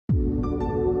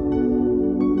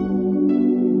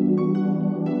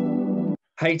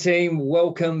Hey team,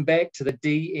 welcome back to the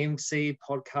D.M.C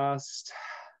podcast.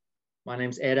 My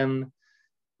name's Adam,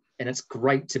 and it's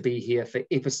great to be here for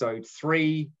episode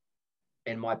 3.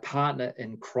 And my partner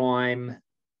in crime,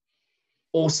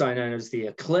 also known as the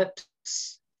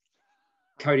Eclipse,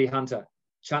 Cody Hunter.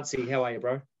 Chansey, how are you,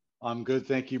 bro? I'm good,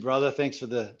 thank you, brother. Thanks for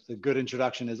the good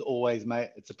introduction as always,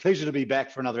 mate. It's a pleasure to be back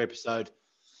for another episode.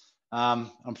 I'm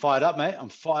fired up, mate. I'm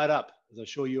fired up, as I'm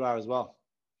sure you are as well.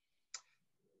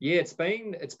 Yeah, it's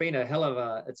been a hell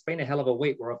of a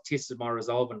week where I've tested my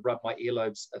resolve and rubbed my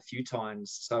earlobes a few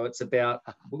times. So it's about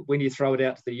when you throw it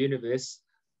out to the universe,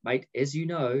 mate. As you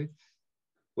know,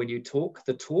 when you talk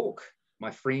the talk,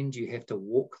 my friend, you have to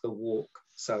walk the walk.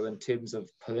 So in terms of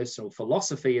personal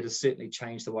philosophy, it has certainly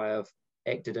changed the way I've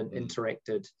acted and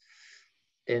interacted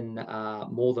in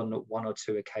more than one or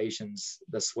two occasions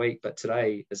this week. But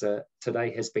today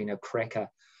has been a cracker.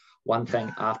 One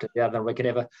thing after the other. We can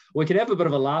have a bit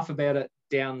of a laugh about it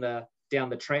down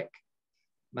the track,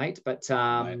 mate. But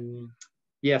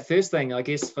yeah, first thing, I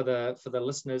guess for the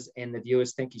listeners and the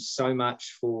viewers, thank you so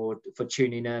much for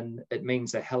tuning in. It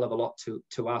means a hell of a lot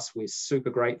to us. We're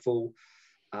super grateful,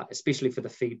 especially for the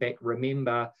feedback.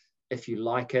 Remember, if you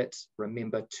like it,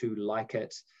 remember to like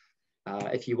it.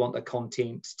 If you want the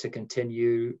content to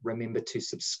continue, remember to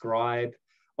subscribe.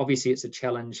 Obviously, it's a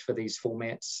challenge for these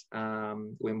formats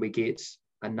when we get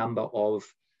a number of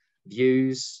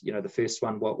views. You know, the first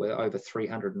one, we're over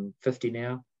 350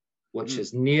 now, which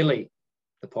is nearly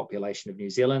the population of New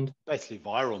Zealand. Basically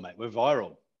viral, mate. We're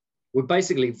viral. We're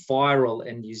basically viral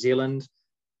in New Zealand.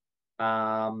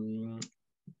 But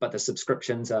the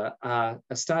subscriptions are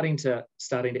starting to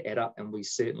add up, and we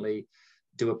certainly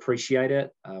do appreciate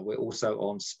it. We're also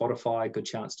on Spotify. Good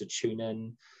chance to tune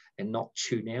in and not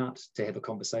tune out to have a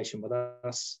conversation with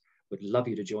us. We'd love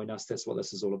you to join us. That's what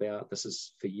this is all about. This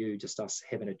is for you, just us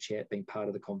having a chat, being part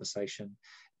of the conversation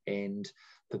and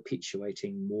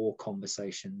perpetuating more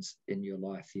conversations in your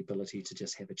life, the ability to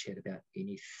just have a chat about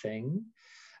anything.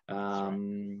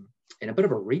 And a bit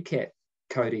of a recap,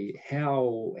 Cody,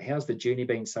 how's the journey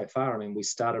been so far? I mean, we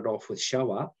started off with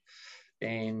Show Up,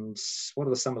 and what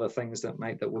are some of the things that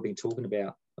we've been talking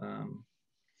about?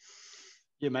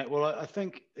 Yeah, mate. Well, I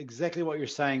think exactly what you're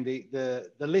saying. The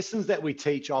lessons that we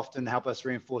teach often help us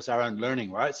reinforce our own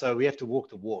learning, right? So we have to walk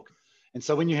the walk. And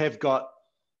so when you've got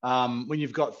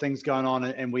things going on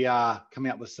and we are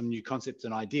coming up with some new concepts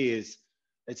and ideas,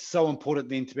 it's so important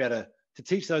then to be able to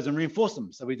teach those and reinforce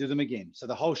them. So we do them again. So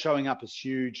the whole showing up is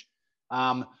huge.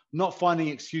 Not finding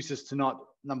excuses to not,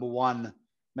 number one,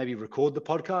 maybe record the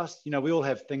podcast. You know, we all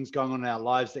have things going on in our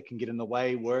lives that can get in the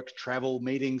way: work, travel,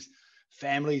 meetings,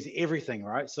 families, everything,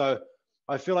 right? So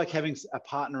I feel like having a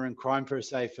partner in crime, per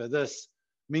se, for this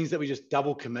means that we just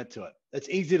double commit to it. It's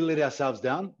easy to let ourselves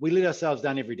down. We let ourselves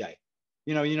down every day.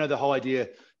 You know the whole idea,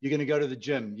 you're going to go to the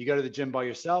gym. You go to the gym by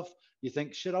yourself. You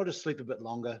think, shit, I'll just sleep a bit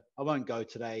longer. I won't go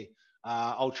today.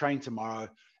 I'll train tomorrow.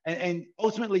 And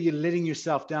ultimately, you're letting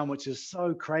yourself down, which is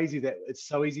so crazy that it's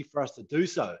so easy for us to do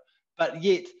so. But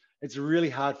yet, it's really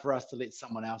hard for us to let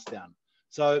someone else down.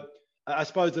 So I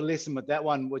suppose the lesson with that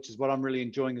one, which is what I'm really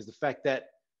enjoying, is the fact that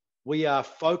we are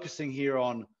focusing here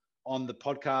on the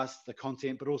podcast, the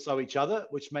content, but also each other,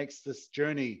 which makes this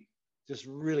journey just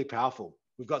really powerful.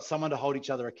 We've got someone to hold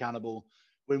each other accountable.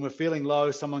 When we're feeling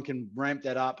low, someone can ramp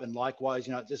that up, and likewise,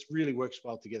 it just really works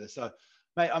well together. So,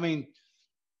 mate, I mean,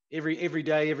 every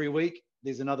day, every week,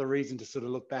 there's another reason to sort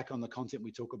of look back on the content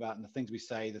we talk about and the things we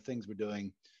say, the things we're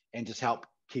doing, and just help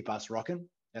keep us rocking.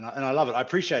 And I love it. I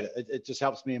appreciate it. It just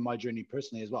helps me in my journey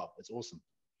personally as well. It's awesome.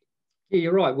 Yeah,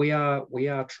 you're right. We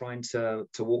are trying to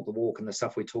walk the walk, and the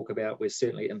stuff we talk about, we're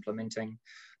certainly implementing.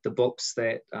 The books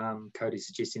that Cody's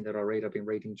suggesting that I read, I've been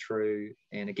reading through,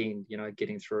 and again,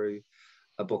 getting through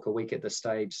a book a week at this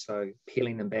stage. So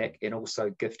peeling them back and also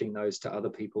gifting those to other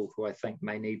people who I think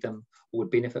may need them or would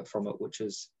benefit from it, which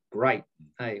is great.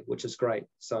 Which is great.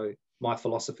 So my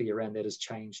philosophy around that has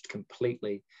changed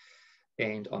completely,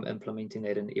 and I'm implementing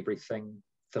that in everything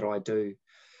that I do,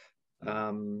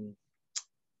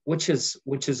 which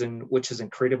is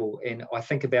incredible. And I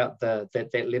think about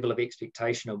that level of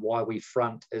expectation, and why we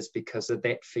front is because of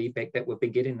that feedback that we've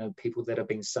been getting, and people that have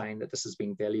been saying that this has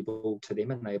been valuable to them,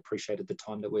 and they appreciated the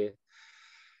time that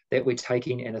we're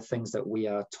taking and the things that we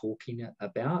are talking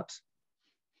about,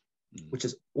 which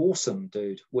is awesome,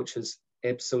 dude. Which is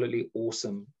absolutely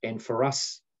awesome. And for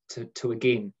us to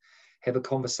again have a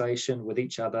conversation with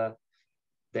each other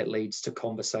that leads to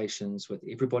conversations with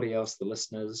everybody else, the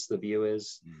listeners, the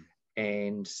viewers,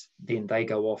 and then they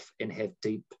go off and have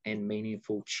deep and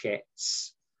meaningful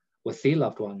chats with their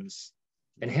loved ones.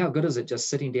 And how good is it just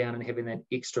sitting down and having that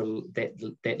extra,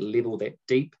 that level, that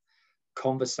deep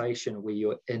conversation where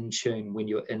you're in tune, when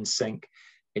you're in sync,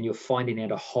 and you're finding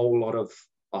out a whole lot of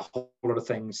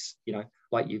things, you know,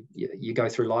 like you go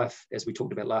through life, as we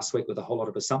talked about last week, with a whole lot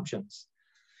of assumptions.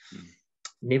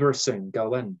 Never assume.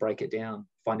 Go in, break it down,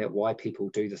 find out why people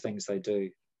do the things they do,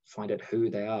 find out who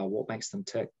they are, what makes them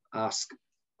tick. Ask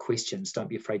questions. Don't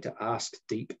be afraid to ask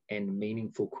deep and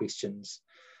meaningful questions.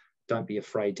 Don't be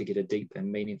afraid to get a deep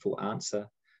and meaningful answer.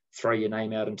 Throw your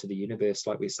name out into the universe.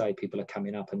 Like we say, people are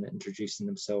coming up and introducing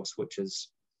themselves, which is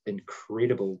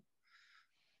incredible,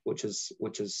 which is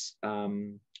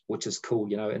cool,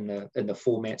 you know, in the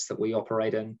formats that we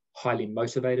operate in, highly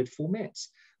motivated formats,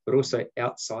 but also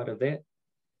outside of that,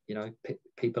 you know,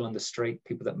 people in the street,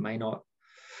 people that may not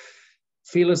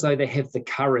feel as though they have the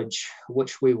courage,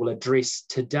 which we will address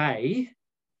today,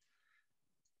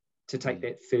 to take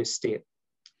that first step.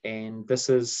 And this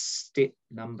is step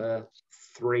number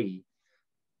 3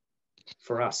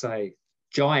 for us,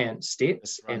 giant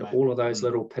steps, right, and mate. All of those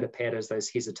little pitter-patters, those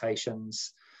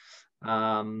hesitations.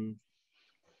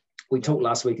 We talked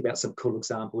last week about some cool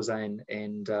examples, and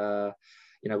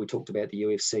you know, we talked about the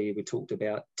UFC, we talked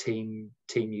about Team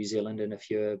New Zealand, and if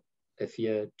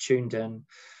you're tuned in,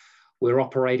 we're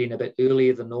operating a bit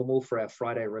earlier than normal for our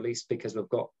Friday release because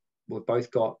we've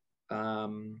both got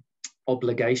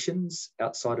obligations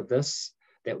outside of this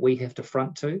that we have to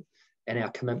front to, and our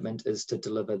commitment is to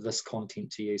deliver this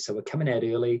content to you. So we're coming out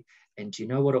early, and do you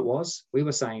know what it was? We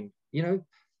were saying, you know,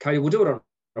 Cody, we'll do it on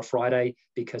a Friday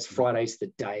because Friday's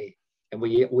the day. And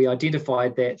we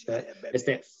identified that it's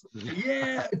that,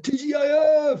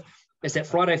 TGIF. It's that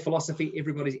Friday philosophy.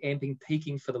 Everybody's amping,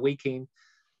 peaking for the weekend.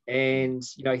 And,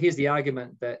 you know, here's the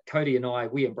argument that Cody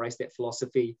and we embrace that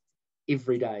philosophy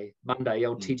every day. Monday,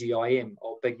 old TGIM,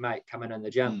 old big mate coming in the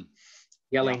gym,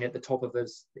 yelling at the top of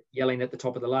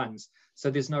the lungs. So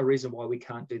there's no reason why we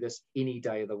can't do this any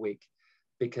day of the week,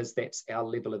 because that's our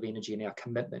level of energy and our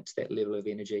commitment to that level of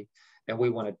energy. And we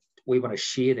want to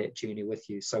share that journey with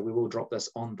you. So we will drop this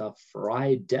on the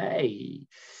Friday.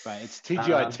 Right. It's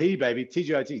TGIT, baby.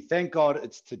 TGIT. Thank God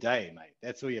it's today, mate.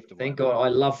 That's all you have to Thank God. I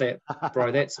love that,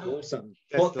 bro. That's awesome.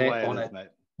 Put that on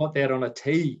a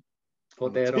tee.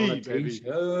 Put that on a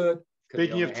t-shirt.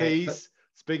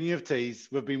 Speaking of teas,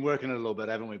 we've been working a little bit,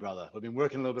 haven't we, brother? We've been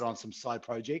working a little bit on some side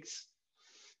projects.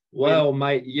 Well,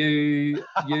 mate, your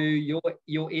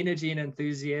energy and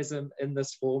enthusiasm in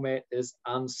this format is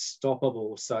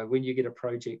unstoppable. So when you get a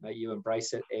project, mate, you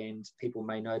embrace it, and people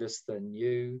may notice the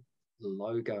new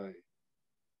logo.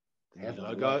 Have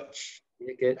a look.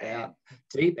 Check it out.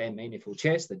 Deep and Meaningful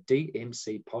Chats, the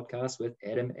D.M.C podcast with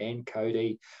Adam and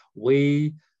Cody.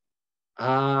 We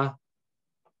are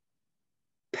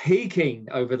peaking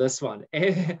over this one.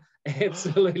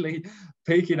 Absolutely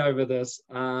peaking over this.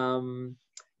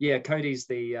 Yeah, Cody's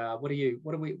the what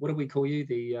do we call you?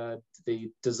 The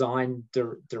design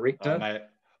director. Oh, mate.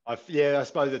 I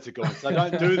suppose that's a good one. So I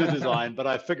don't do the design, but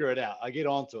I figure it out. I get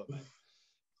onto it,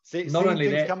 mate. Not only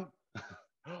that.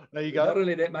 There you go. Not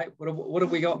only that, mate. What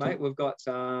have we got, mate? We've got.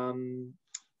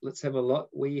 Let's have a look.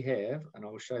 We have, and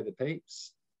I'll show the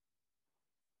peeps.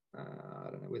 I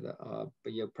don't know whether,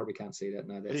 but you probably can't see that.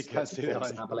 No, that's a poor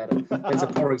example. That's a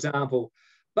poor example.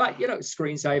 But you know,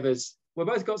 screensavers. We've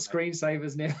both got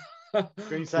screensavers now.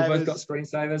 We've both got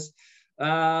screensavers.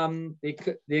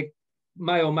 There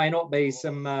may or may not be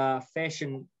some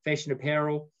fashion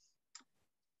apparel.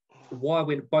 Why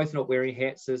we're both not wearing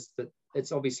hats is that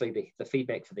it's obviously the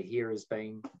feedback for the hair has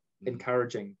been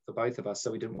encouraging for both of us,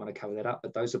 so we didn't want to cover that up.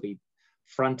 But those will be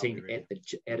fronting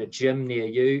at a gym near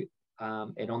you,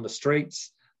 and on the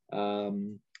streets.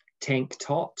 Tank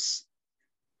tops.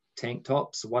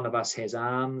 One of us has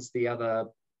arms, the other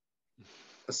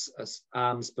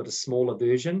arms, but a smaller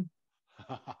version.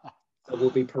 So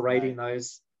we'll be parading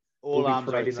those. All arms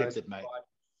are accepted, mate.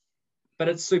 But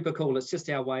it's super cool. It's just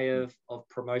our way of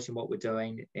promoting what we're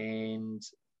doing, and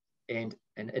an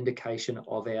indication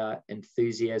of our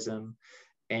enthusiasm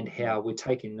and how we're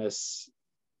taking this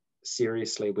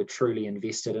seriously. We're truly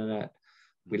invested in it.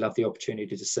 We love the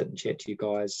opportunity to sit and chat to you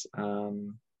guys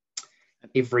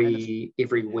every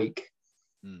week.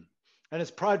 And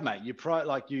it's pride, mate. You're proud,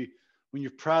 when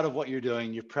you're proud of what you're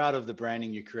doing, you're proud of the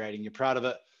branding you're creating, you're proud of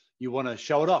it. You want to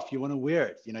show it off. You want to wear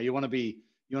it. You know, you want to be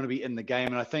in the game.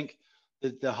 And I think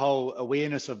the whole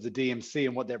awareness of the DMC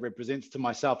and what that represents to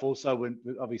myself also, when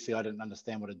obviously I didn't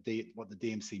understand what the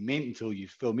DMC meant until you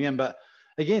filled me in. But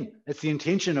again, it's the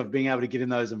intention of being able to get in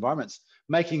those environments,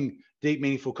 making deep,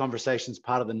 meaningful conversations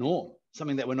part of the norm,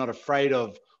 something that we're not afraid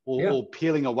of or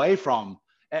peeling away from,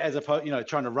 as opposed,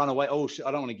 trying to run away. Oh, shit,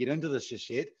 I don't want to get into this just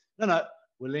yet. No,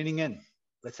 we're leaning in.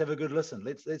 Let's have a good listen.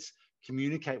 Let's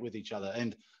communicate with each other.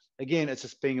 And again, it's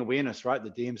just being awareness, right? The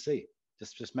DMC,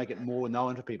 just make it more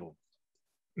known to people.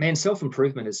 Man,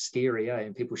 self-improvement is scary,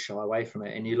 and people shy away from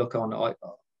it. And you look on, I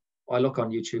look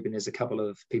on YouTube, and there's a couple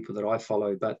of people that I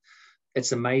follow, but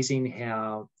it's amazing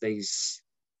how there's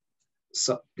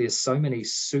so many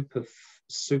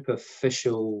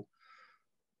superficial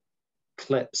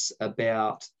clips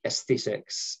about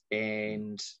aesthetics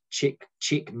and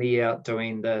check me out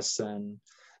doing this, and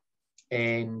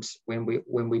when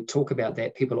we talk about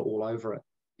that, people are all over it.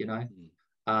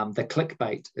 The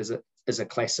clickbait is a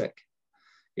classic.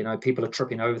 People are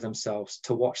tripping over themselves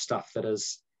to watch stuff that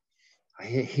is, I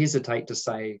hesitate to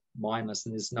say, mindless,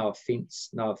 and there's no offense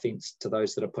to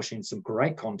those that are pushing some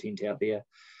great content out there,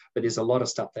 but there's a lot of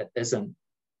stuff that isn't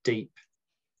deep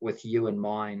with you in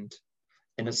mind,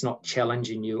 and it's not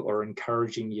challenging you or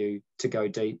encouraging you to go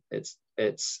deep.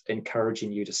 It's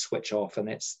encouraging you to switch off, and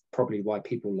that's probably why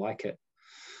people like it.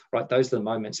 Right, those are the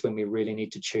moments when we really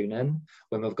need to tune in,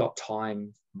 when we've got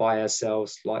time by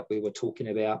ourselves, like we were talking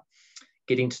about,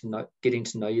 getting to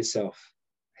know yourself,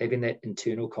 having that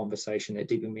internal conversation, that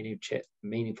deep and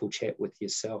meaningful chat with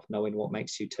yourself, knowing what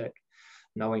makes you tick,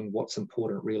 knowing what's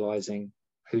important, realizing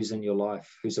who's in your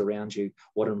life, who's around you,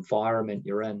 what environment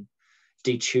you're in,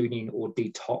 detuning or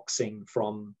detoxing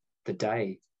from the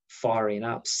day, firing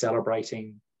up,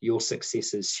 celebrating your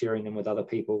successes, sharing them with other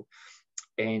people.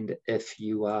 And if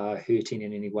you are hurting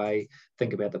in any way,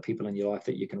 think about the people in your life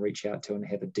that you can reach out to and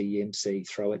have a D.M.C,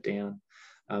 throw it down.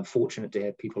 I'm fortunate to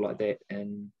have people like that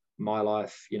in my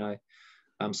life,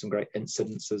 some great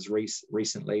incidences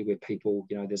recently where people,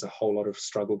 there's a whole lot of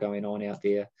struggle going on out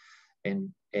there,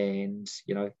 and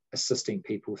assisting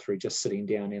people through just sitting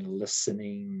down and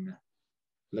listening,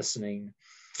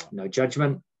 no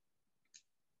judgment,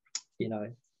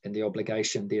 and the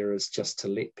obligation there is just to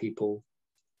let people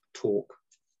talk,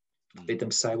 let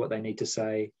them say what they need to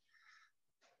say,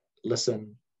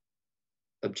 listen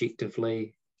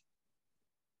objectively.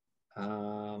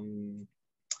 I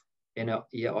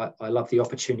love the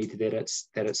opportunity that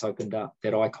it's opened up,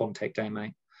 that eye contact,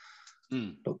 mate.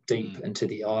 Look deep into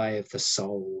the eye of the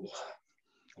soul,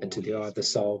 eye of the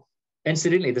soul.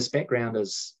 Incidentally, this background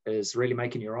is really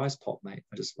making your eyes pop, mate.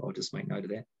 I'll just make note of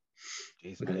that.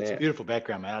 Jeez, mate, it's a beautiful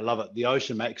background, man. I love it. The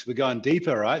ocean, mate, because we're going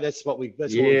deeper, right? That's what we've got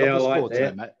this for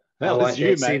today, mate. That's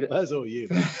you, mate. That's all you.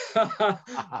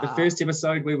 The first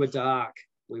episode, we were dark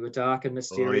and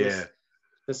mysterious. Oh, yeah.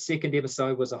 The second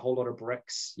episode was a whole lot of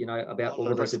bricks, about all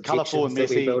of those objections that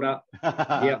we built up.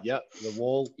 Yep. The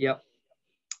wall. Yep.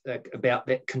 About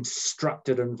that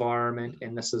constructed environment,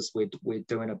 and this is we're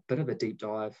doing a bit of a deep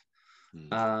dive.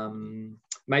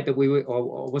 Mate, that I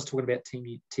was talking about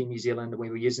Team New Zealand, and we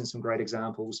were using some great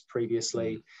examples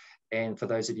previously. And for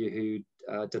those of you who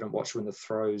didn't watch, we're in the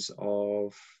throes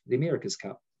of the America's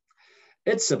Cup.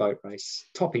 It's a boat race,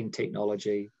 top-end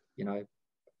technology,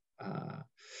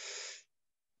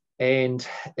 and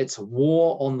it's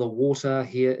war on the water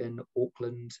here in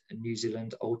Auckland, in New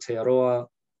Zealand, Aotearoa.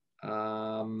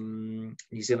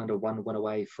 New Zealand are one win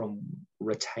away from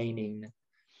retaining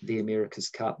the America's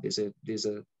Cup. There's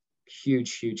a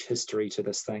huge history to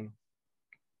this thing,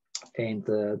 and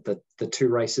the two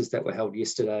races that were held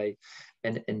yesterday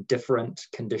in different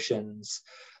conditions.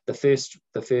 The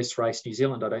first race, New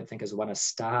Zealand, I don't think has won a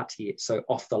start yet. So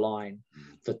off the line,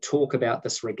 the talk about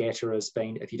this regatta has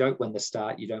been, if you don't win the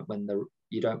start, you don't win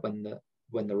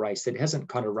the race. It hasn't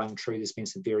kind of rung true. There's been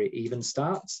some very even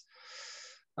starts,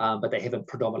 but they haven't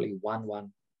predominantly won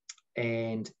one.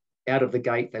 And out of the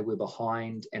gate, they were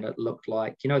behind, and it looked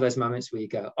like, those moments where you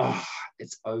go, oh,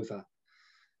 it's over.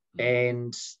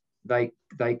 And they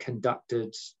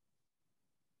conducted,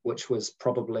 which was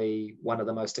probably one of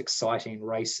the most exciting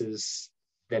races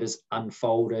that has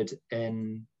unfolded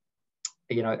in,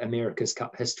 America's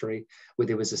Cup history, where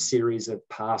there was a series of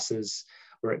passes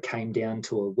where it came down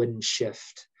to a wind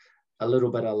shift, a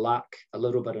little bit of luck, a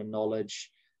little bit of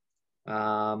knowledge.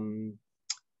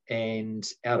 And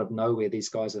out of nowhere, these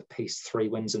guys have pieced 3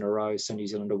 wins in a row. So New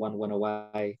Zealand are 1 win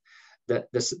away.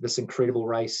 This incredible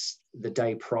race the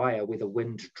day prior, where the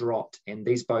wind dropped, and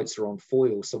these boats are on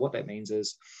foil. So what that means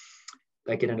is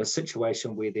they get in a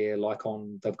situation where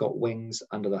they've got wings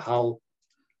under the hull,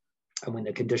 and when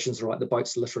the conditions are right, the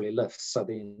boats literally lift. So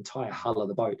the entire hull of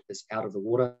the boat is out of the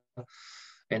water,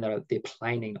 and they're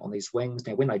planing on these wings.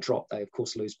 Now, when they drop, they of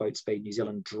course lose boat speed. New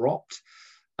Zealand dropped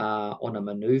on a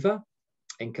maneuver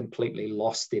and completely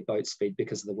lost their boat speed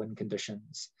because of the wind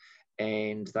conditions.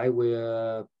 And they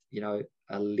were,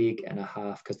 a leg and a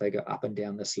half, because they go up and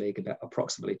down this leg about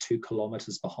approximately 2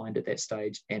 kilometers behind at that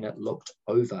stage, and it looked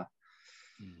over.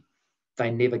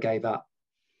 They never gave up.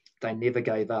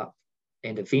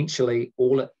 And eventually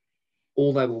all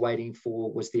all they were waiting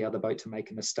for was the other boat to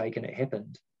make a mistake, and it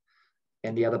happened.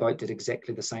 And the other boat did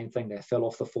exactly the same thing. They fell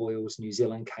off the foils. New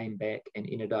Zealand came back and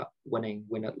ended up winning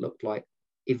when it looked like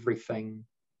everything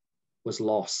was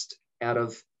lost out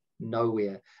of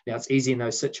nowhere. Now, it's easy in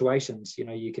those situations. You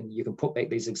know, you can put back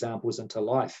these examples into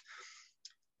life.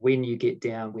 When you get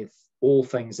down with all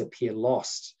things appear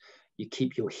lost, you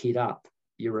keep your head up.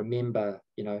 You remember,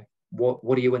 you know,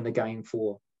 what are you in the game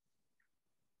for?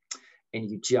 And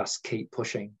you just keep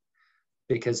pushing,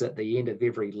 because at the end of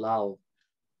every lull,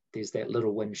 there's that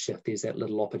little wind shift, there's that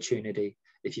little opportunity.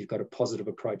 If you've got a positive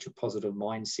approach, a positive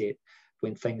mindset,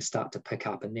 when things start to pick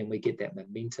up, and then we get that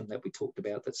momentum that we talked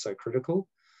about that's so critical,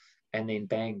 and then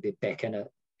bang, they're back in it,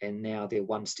 and now they're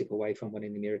one step away from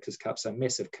winning the America's Cup. So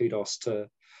massive kudos to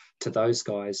those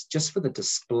guys, just for the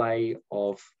display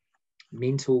of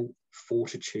mental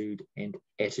fortitude and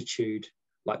attitude.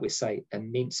 Like we say,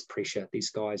 immense pressure.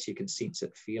 These guys, you can sense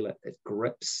it, feel it, it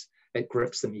grips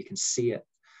them, you can see it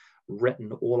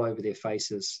written all over their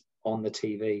faces on the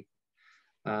TV,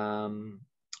 on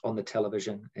the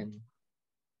television, and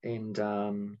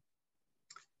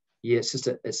yeah, it's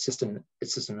just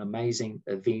an amazing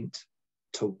event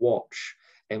to watch.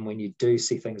 And when you do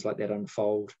see things like that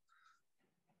unfold,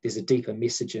 there's a deeper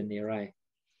message in there,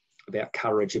 about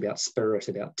courage, about spirit,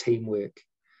 about teamwork,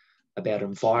 about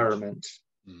environment,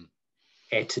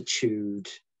 attitude.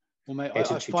 Well, mate,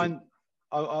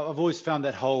 I've always found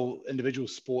that whole individual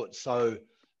sport, so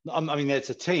I mean, that's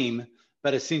a team,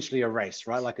 but essentially a race,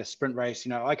 right? Like a sprint race. You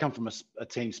know, I come from a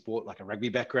team sport, like a rugby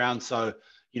background. So,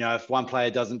 you know, if one player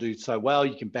doesn't do so well,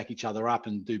 you can back each other up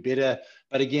and do better.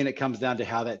 But again, it comes down to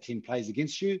how that team plays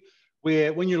against you,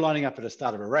 where when you're lining up at the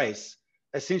start of a race,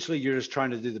 essentially you're just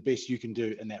trying to do the best you can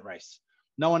do in that race.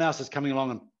 No one else is coming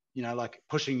along and, you know, like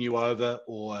pushing you over,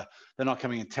 or they're not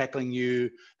coming and tackling you.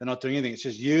 They're not doing anything. It's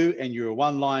just you, and you're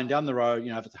one line down the road.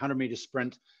 You know, if it's a 100-meter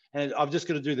sprint, and I've just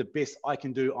got to do the best I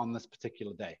can do on this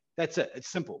particular day. That's it. It's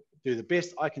simple. Do the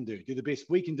best I can do the best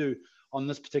we can do on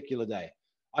this particular day.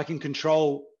 I can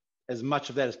control as much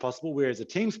of that as possible. Whereas a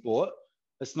team sport,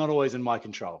 it's not always in my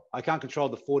control. I can't control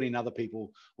the 14 other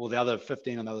people or the other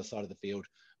 15 on the other side of the field,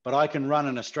 but I can run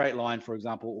in a straight line, for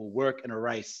example, or work in a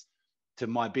race to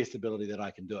my best ability that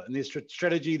I can do it. And there's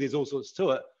strategy, there's all sorts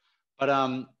to it, but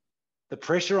the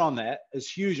pressure on that is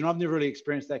huge. And I've never really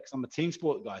experienced that because I'm a team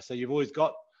sport guy. So you've always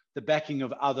got the backing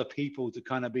of other people to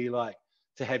kind of be like,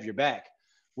 to have your back.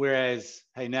 Whereas,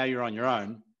 hey, now you're on your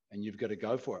own and you've got to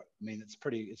go for it. I mean, it's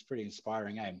pretty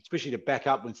inspiring aim, especially to back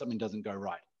up when something doesn't go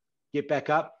right. Get back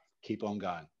up, keep on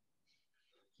going.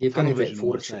 You've got to have that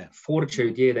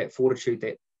fortitude, yeah, that fortitude,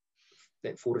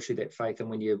 that faith. And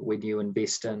when you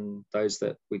invest in those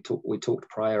that we talked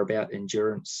prior about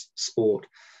endurance sport,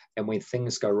 and when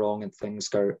things go wrong and things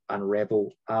go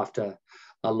unravel after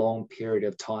a long period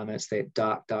of time, it's that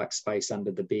dark space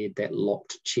under the bed, that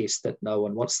locked chest that no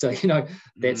one wants to,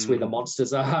 that's where the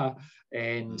monsters are,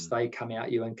 and they come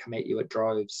at you at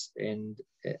droves, and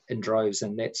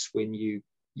that's when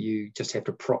you just have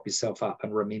to prop yourself up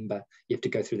and remember you have to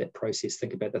go through that process.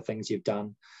 Think about the things you've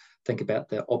done, think about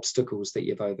the obstacles that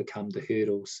you've overcome, the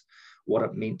hurdles, what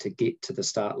it meant to get to the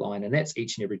start line. And that's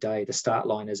each and every day. The start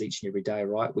line is each and every day,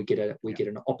 right? We get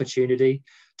an opportunity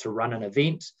to run an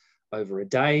event over a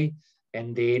day,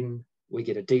 and then we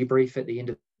get a debrief at the end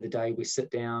of the day. We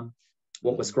sit down,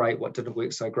 what was great, what didn't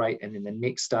work so great, and then the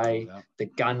next day the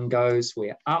gun goes,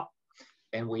 we're up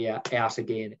and we are out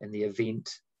again, and the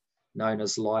event known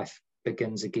as life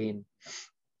begins again,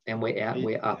 and we're out and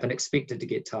we're up, and expected to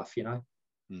get tough.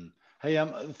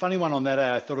 Hey, funny one on that,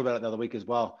 I thought about it the other week as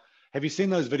well. Have you seen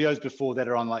those videos before that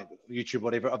are on like YouTube,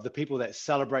 whatever, of the people that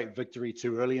celebrate victory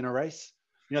too early in a race?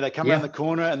 They come around the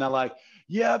corner and they're like,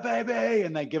 yeah, baby.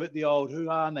 And they give it the old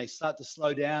hoo-ha, and they start to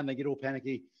slow down. They get all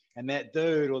panicky. And that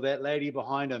dude or that lady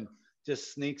behind him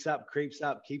just sneaks up, creeps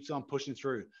up, keeps on pushing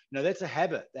through. That's a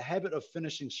habit, the habit of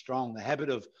finishing strong, the habit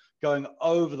of going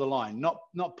over the line,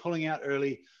 not pulling out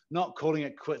early, not calling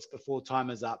it quits before time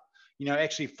is up,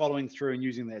 actually following through and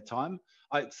using that time.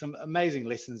 Some amazing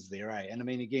lessons there, eh? And I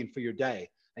mean, again, for your day,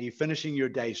 are you finishing your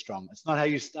day strong? It's not how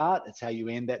you start, it's how you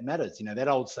end that matters. That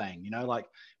old saying, like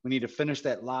we need to finish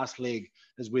that last leg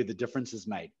is where the difference is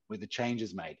made, where the change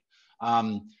is made.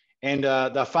 And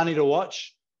they're funny to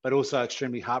watch, but also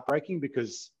extremely heartbreaking,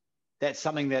 because that's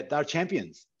something that they're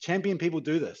champions. Champion people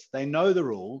do this. They know the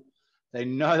rule. They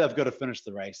know they've got to finish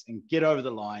the race and get over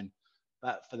the line.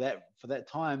 But for that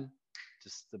time,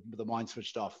 just the mind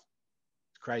switched off.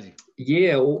 Crazy.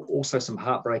 Yeah, also some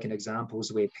heartbreaking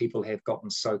examples where people have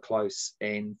gotten so close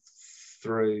and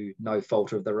through no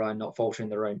fault of their own, not faltering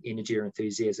their own energy or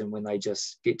enthusiasm, when they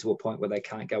just get to a point where they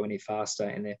can't go any faster.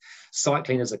 And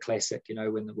cycling is a classic, you know,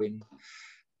 when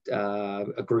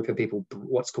a group of people,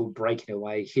 what's called breaking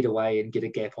away, head away and get a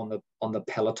gap on the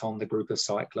peloton, the group of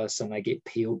cyclists, and they get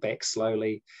peeled back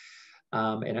slowly.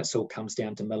 And it all comes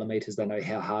down to millimeters. They know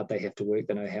how hard they have to work.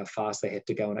 They know how fast they have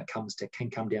to go, and it can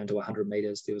come down to 100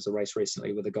 meters. There was a race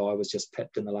recently where the guy was just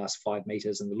pipped in the last 5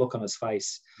 meters, and the look on his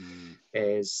face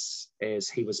as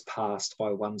he was passed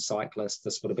by one cyclist.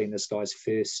 This would have been this guy's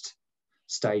first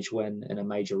stage win in a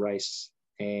major race,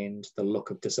 and the look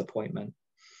of disappointment.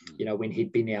 You know, when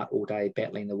he'd been out all day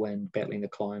battling the wind, battling the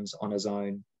climbs on his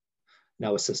own,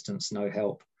 no assistance, no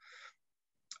help.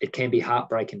 It can be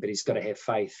heartbreaking, but he's got to have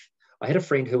faith. I had a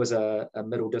friend who was a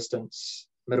middle distance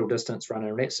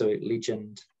runner, an absolute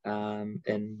legend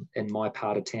in my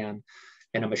part of town,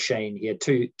 in a machine. He had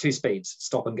two speeds,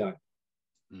 stop and go.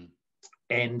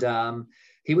 And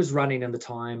he was running in the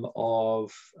time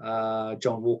of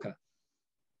John Walker.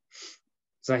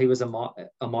 So he was a miler,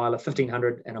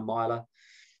 1500 and a miler.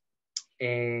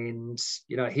 And,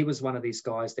 you know, he was one of these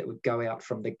guys that would go out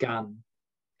from the gun,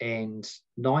 and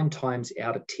 9 times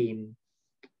out of 10,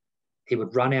 he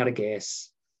would run out of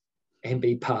gas and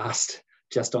be passed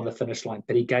just on the finish line.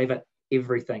 But he gave it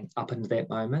everything up into that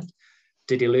moment.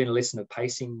 Did he learn a lesson of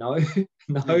pacing? No,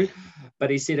 no. But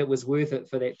he said it was worth it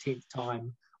for that 10th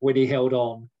time when he held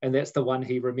on. And that's the one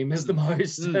he remembers the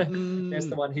most. That's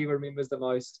the one he remembers the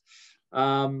most.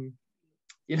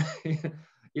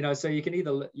 You know, so you can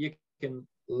either, you can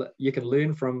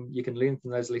learn from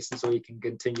those lessons, or you can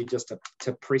continue just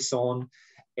to press on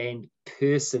and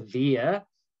persevere.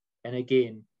 And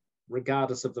again,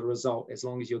 regardless of the result, as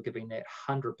long as you're giving that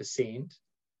 100%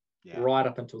 right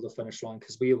up until the finish line,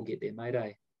 because we all get there, mate.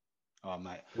 Eh? Oh,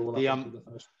 mate.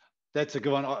 That's a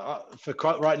good one. For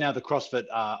right now, the CrossFit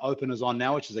Open is on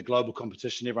now, which is a global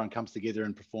competition. Everyone comes together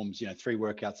and performs, 3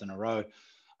 workouts in a row.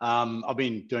 I've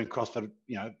been doing CrossFit,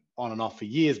 on and off for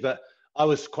years, but I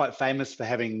was quite famous for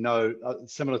having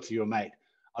similar to your mate.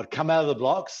 I'd come out of the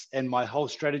blocks, and my whole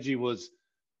strategy was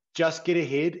just get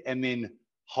ahead and then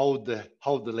hold the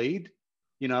lead,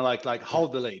 like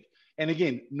hold the lead. And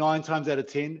again, 9 times out of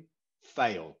 10,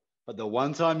 fail. But the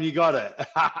one time you got it,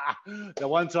 the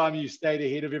one time you stayed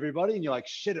ahead of everybody, and you're like,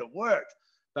 shit, it worked.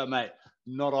 But mate,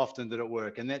 not often did it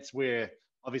work. And that's where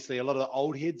obviously a lot of the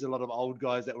old heads, a lot of old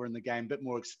guys that were in the game, a bit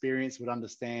more experience, would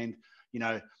understand,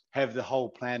 have the whole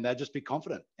plan. They'd just be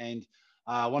confident. And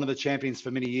one of the champions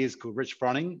for many years called Rich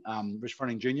Froning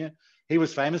Jr., he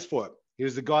was famous for it. He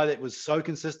was the guy that was so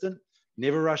consistent,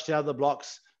 never rushed out of the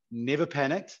blocks, never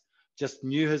panicked, just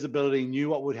knew his ability, knew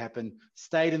what would happen,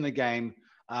 stayed in the game,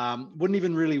 wouldn't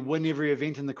even really win every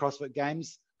event in the CrossFit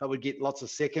Games, but would get lots of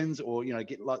seconds, or,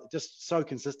 just so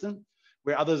consistent,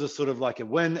 where others are sort of like a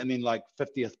win and then like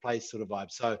 50th place sort of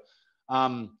vibe. So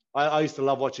I used to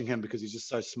love watching him because he's just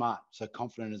so smart, so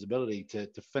confident in his ability to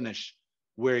finish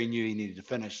where he knew he needed to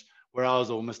finish, where I was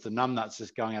all Mr. Numbnuts,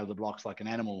 just going out of the blocks like an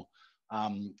animal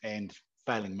and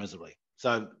failing miserably.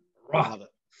 So I love it.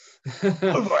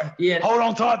 Go for it. Yeah. Hold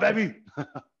on tight, baby.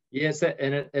 Yes,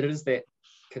 and it is that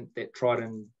tried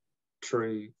and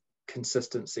true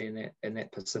consistency and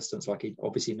that persistence. Like, he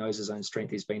obviously knows his own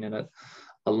strength. He's been in it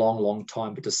a long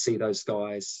time, but to see those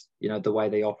guys, the way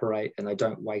they operate, and they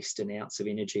don't waste an ounce of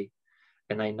energy,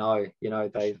 and they know,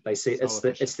 they see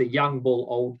it's the young bull,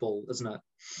 old bull, isn't it?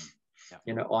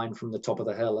 Yeah. Iron from the top of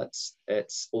the hill.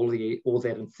 It's all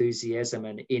that enthusiasm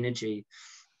and energy.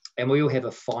 And we all have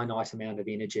a finite amount of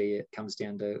energy. It comes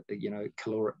down to,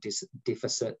 caloric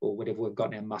deficit, or whatever we've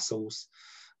got in our muscles,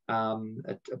 a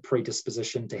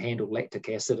predisposition to handle lactic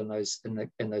acid in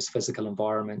those physical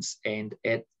environments. And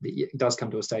it does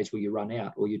come to a stage where you run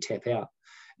out, or you tap out,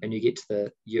 and you get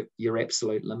to your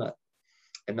absolute limit.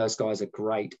 And those guys are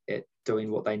great at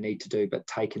doing what they need to do, but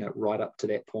taking it right up to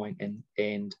that point.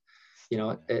 And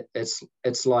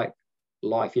it's like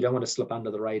life. You don't want to slip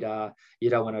under the radar. You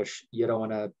don't want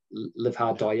to live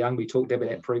hard, die young. We talked about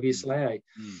that previously. Eh?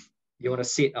 You want to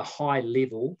set a high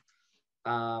level,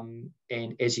 and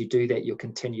as you do that, you'll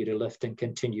continue to lift and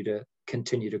continue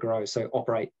to grow. So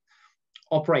operate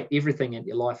everything in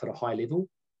your life at a high level.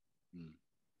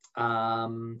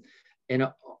 And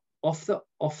off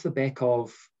the back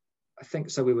of, I think,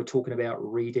 so we were talking about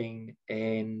reading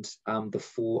and the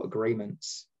 4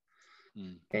 agreements.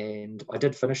 And I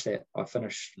did finish that. I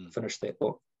finished that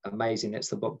book. Amazing. That's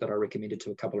the book that I recommended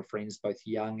to a couple of friends, both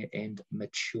young and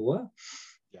mature,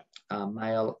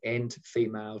 male and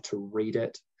female, to read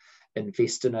it,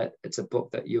 invest in it. It's a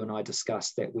book that you and I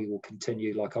discussed that we will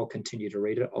continue. Like, I'll continue to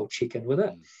read it. I'll check in with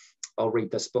it. I'll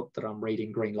read this book that I'm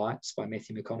reading, Green Lights by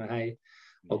Matthew McConaughey.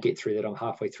 I'll get through that. I'm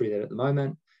halfway through that at the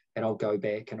moment. And I'll go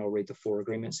back and I'll read the 4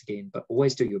 Agreements again. But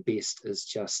always do your best is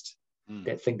just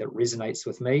that thing that resonates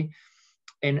with me.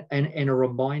 And a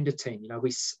reminder, team, you know,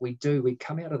 we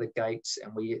come out of the gates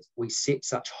and we set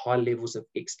such high levels of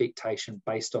expectation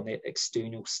based on that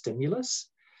external stimulus.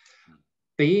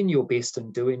 Being your best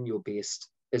and doing your best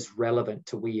is relevant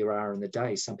to where you are in the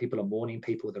day. Some people are morning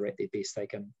people, they're at their best, they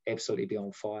can absolutely be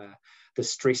on fire. The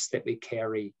stress that we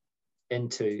carry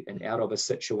into and out of a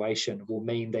situation will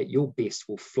mean that your best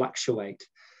will fluctuate,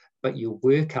 but you'll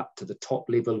work up to the top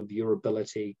level of your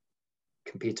ability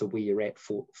compared to where you're at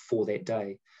for that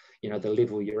day, you know, the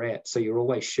level you're at. So you're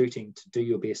always shooting to do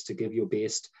your best, to give your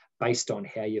best based on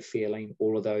how you're feeling,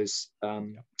 all of those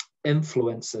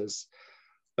influences,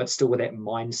 but still with that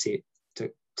mindset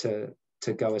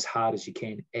to go as hard as you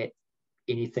can at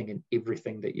anything and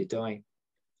everything that you're doing.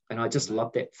 And I just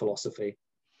love that philosophy.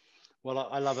 Well,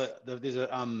 I love it.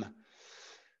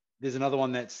 There's another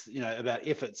one that's, you know, about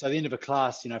effort. So at the end of a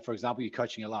class, you know, for example, you're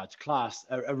coaching a large class,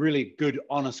 a really good,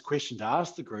 honest question to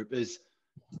ask the group is,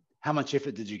 how much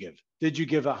effort did you give? Did you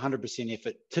give 100%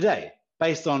 effort today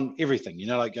based on everything? You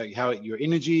know, like how your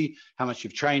energy, how much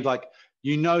you've trained, like,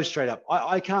 you know, straight up.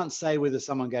 I can't say whether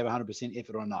someone gave 100%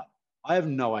 effort or not. I have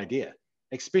no idea,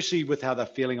 especially with how they're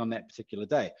feeling on that particular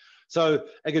day. So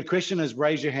a good question is,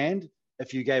 raise your hand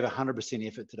if you gave 100%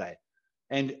 effort today.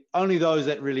 And only those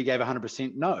that really gave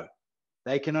 100% know.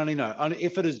 They can only know.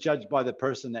 Effort is judged by the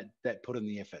person that put in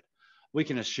the effort. We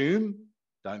can assume,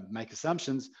 don't make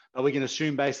assumptions, but we can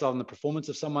assume based on the performance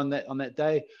of someone that on that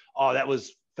day, oh, that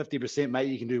was 50%, mate,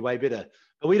 you can do way better.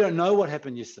 But we don't know what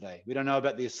happened yesterday. We don't know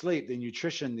about their sleep, their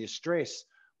nutrition, their stress.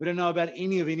 We don't know about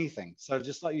anything. So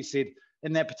just like you said,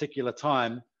 in that particular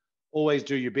time, always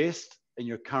do your best in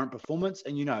your current performance.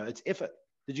 And you know, it's effort.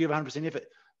 Did you have 100% effort?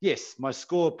 Yes, my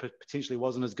score potentially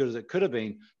wasn't as good as it could have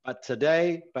been, but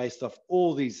today, based off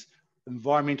all these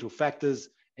environmental factors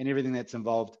and everything that's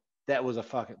involved, that was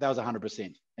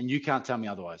 100%. And you can't tell me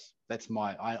otherwise. That's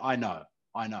I know.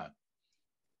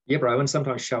 Yeah, bro. And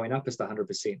sometimes showing up is the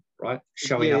 100%, right?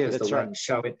 Showing up is the win.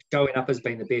 Right. Showing up has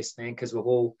been the best, man, because we've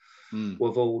all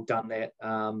done that.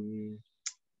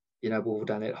 You know, we've all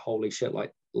done that. Holy shit!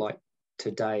 Like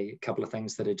today, a couple of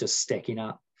things that are just stacking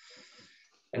up.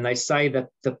 And they say that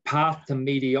the path to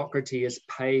mediocrity is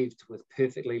paved with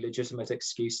perfectly legitimate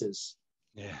excuses.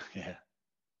 Yeah.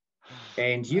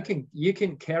 And you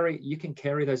can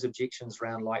carry those objections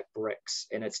around like bricks,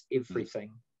 and it's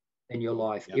everything in your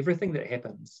life, everything that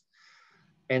happens.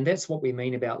 And that's what we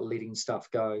mean about letting stuff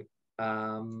go.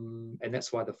 And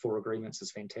that's why the 4 Agreements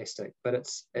is fantastic. But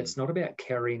it's not about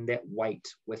carrying that weight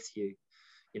with you.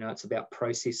 You know, it's about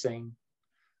processing,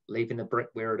 leaving the brick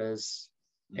where it is.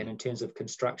 And in terms of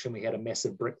construction, we had a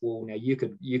massive brick wall. Now you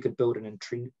could build an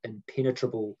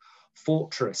impenetrable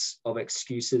fortress of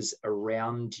excuses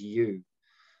around you.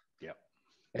 Yep.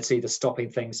 It's either stopping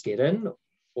things get in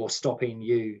or stopping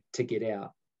you to get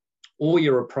out. Or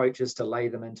your approach is to lay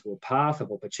them into a path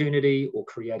of opportunity or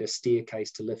create a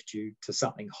staircase to lift you to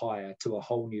something higher, to a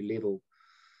whole new level.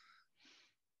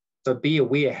 So be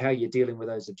aware how you're dealing with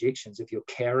those objections. If you're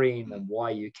carrying them,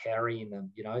 why are you carrying them?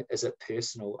 You know, is it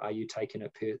personal? Are you taking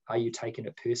it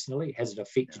personally? Has it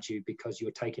affected you because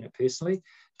you're taking it personally?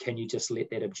 Can you just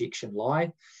let that objection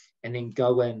lie and then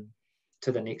go in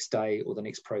to the next day or the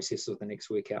next process or the next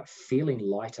workout feeling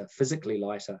lighter, physically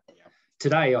lighter? Yeah.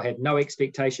 Today, I had no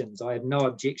expectations. I had no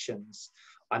objections.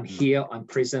 I'm here. I'm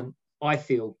present. I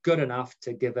feel good enough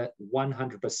to give it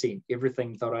 100%,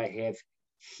 everything that I have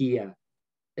here.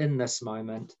 In this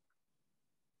moment,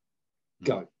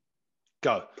 go,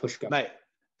 push, go, mate.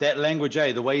 That language,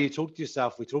 the way you talk to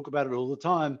yourself, we talk about it all the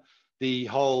time. The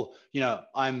whole, you know,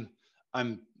 I'm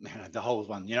the whole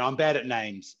one. You know, I'm bad at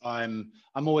names. I'm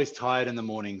always tired in the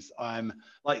mornings. I'm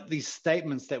like these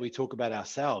statements that we talk about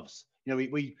ourselves. You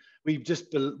know,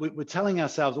 we're telling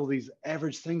ourselves all these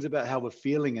average things about how we're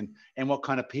feeling and what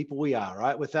kind of people we are,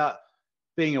 right? Without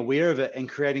being aware of it and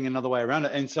creating another way around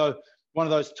it. And so one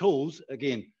of those tools,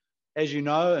 again, as you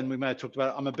know, and we may have talked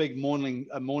about it, I'm a big morning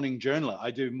journaler.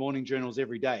 I do morning journals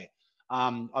every day.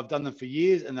 I've done them for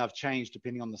years and they've changed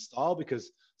depending on the style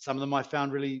because some of them I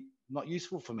found really not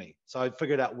useful for me. So I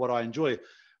figured out what I enjoy.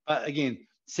 But again,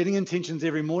 setting intentions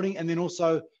every morning. And then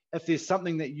also if there's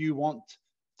something that you want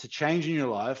to change in your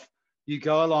life, you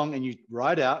go along and you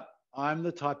write out, I'm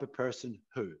the type of person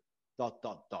who ...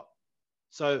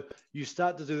 So you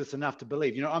start to do this enough to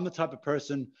believe, you know, I'm the type of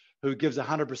person who gives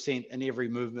 100% in every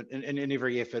movement, in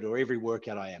every effort or every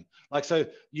workout I am. Like, so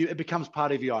it becomes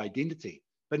part of your identity.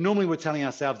 But normally we're telling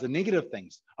ourselves the negative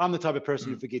things. I'm the type of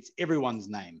person who forgets everyone's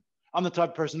name. I'm the type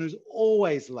of person who's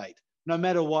always late. No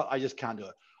matter what, I just can't do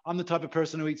it. I'm the type of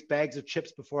person who eats bags of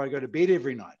chips before I go to bed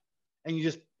every night. And you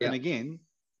just, and again,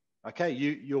 okay,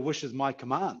 your wish is my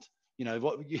command. You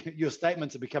know, your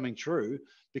statements are becoming true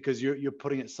because you're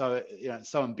putting it so,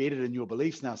 so embedded in your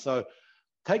beliefs now. So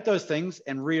take those things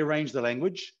and rearrange the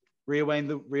language,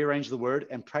 rearrange the word,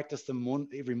 and practice them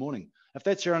every morning. If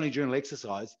that's your only journal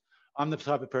exercise, I'm the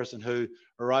type of person who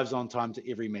arrives on time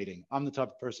to every meeting. I'm the type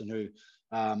of person who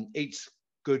eats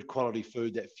good quality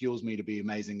food that fuels me to be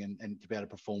amazing and to be able to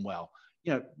perform well.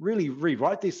 You know, really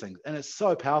rewrite these things. And it's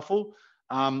so powerful.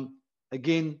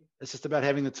 Again, it's just about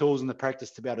having the tools and the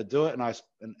practice to be able to do it. And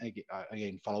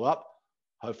again, follow up.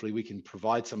 Hopefully we can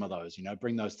provide some of those,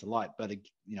 bring those to light. But,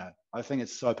 I think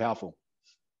it's so powerful.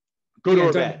 Good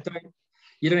or bad.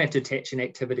 You don't have to attach an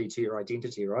activity to your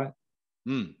identity, right?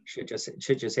 Shit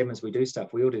just happens. We do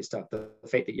stuff. We all do stuff. The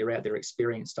fact that you're out there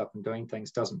experiencing stuff and doing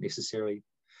things doesn't necessarily,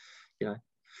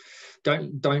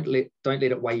 don't let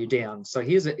it weigh you down. So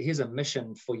here's a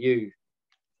mission for you,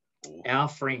 our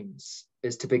friends,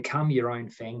 is to become your own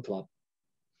fan club.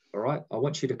 All right. I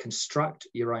want you to construct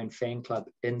your own fan club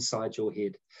inside your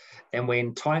head. And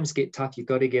when times get tough, you've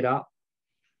got to get up.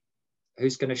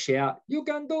 Who's going to shout, "You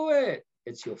can do it"?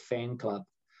 It's your fan club.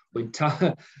 When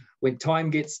times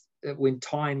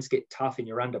get tough and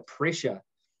you're under pressure,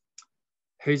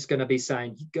 who's going to be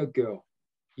saying, "You go, girl,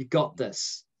 you got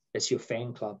this"? It's your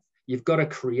fan club. You've got to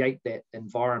create that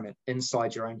environment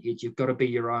inside your own head. You've got to be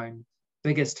your own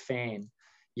biggest fan.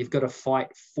 You've got to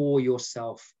fight for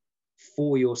yourself,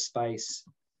 for your space.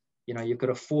 You've got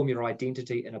to form your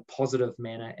identity in a positive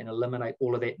manner and eliminate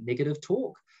all of that negative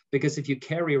talk. Because if you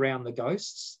carry around the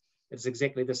ghosts, it's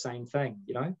exactly the same thing.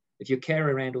 If you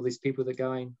carry around all these people that are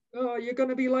going, "Oh, you're going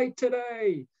to be late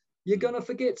today. You're going to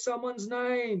forget someone's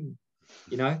name,"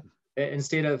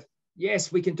 instead of,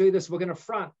 "Yes, we can do this. We're going to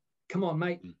front. Come on,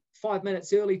 mate. 5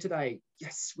 minutes early today.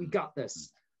 Yes, we got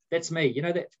this." That's me.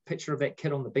 That picture of that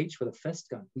kid on the beach with a fist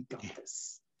going, "We got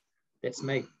this." That's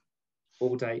me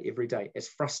all day, every day. As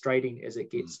frustrating as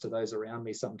it gets to those around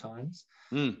me sometimes,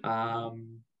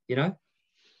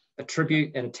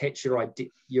 attribute and attach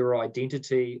your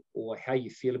identity or how you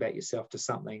feel about yourself to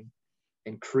something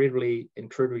incredibly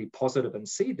positive, and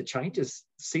see the changes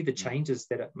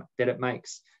that it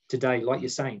makes today. Like you're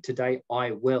saying, today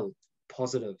I will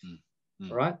positive.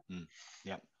 All right.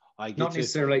 Yeah, I get not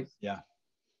necessarily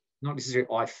not necessarily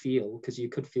I feel, because you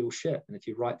could feel shit, and if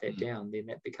you write that down, then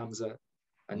that becomes a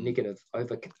negative.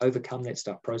 Overcome that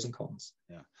stuff, pros and cons.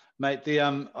 Mate,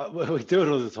 we do it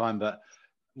all the time, but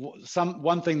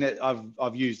one thing that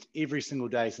I've used every single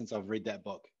day since I've read that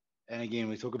book, and again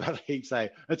we talk about it heaps.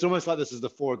 It's almost like this is the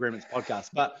 4 Agreements podcast,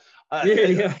 but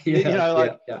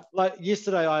like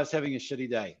yesterday I was having a shitty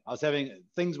day.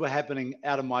 Things were happening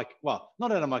not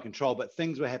out of my control, but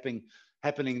things were happening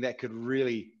that could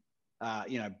really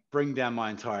bring down my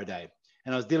entire day.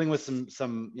 And I was dealing with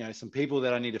some people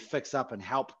that I need to fix up and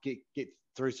help get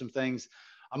through some things.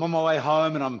 I'm on my way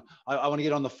home and I want to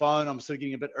get on the phone. I'm sort of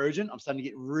getting a bit urgent. I'm starting to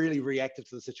get really reactive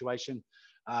to the situation.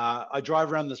 I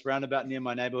drive around this roundabout near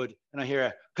my neighborhood and I hear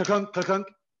a clunk, clunk, clunk.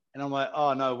 And I'm like,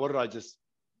 oh no, what did I just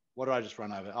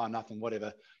run over? Oh, nothing,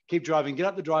 whatever. Keep driving, get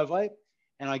up the driveway.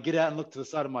 And I get out and look to the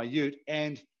side of my ute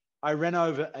and I ran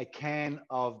over a can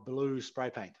of blue spray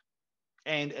paint.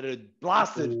 And it had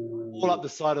blasted all up the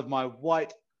side of my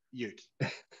white ute.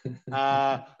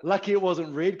 Lucky it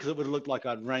wasn't red, because it would have looked like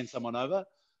I'd ran someone over.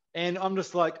 And I'm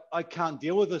just like, I can't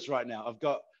deal with this right now. I've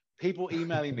got people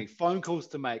emailing me, phone calls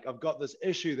to make. I've got this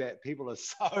issue that people are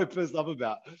so pissed off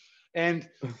about. And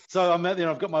so I'm out there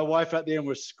and I've got my wife out there and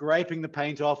we're scraping the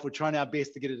paint off. We're trying our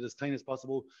best to get it as clean as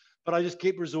possible. But I just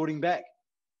keep resorting back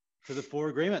to the 4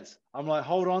 Agreements. I'm like,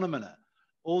 hold on a minute.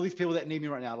 All these people that need me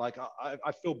right now, like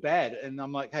I feel bad. And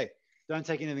I'm like, hey, don't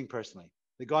take anything personally.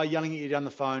 The guy yelling at you down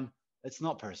the phone, it's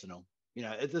not personal.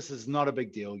 This is not a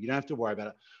big deal. You don't have to worry about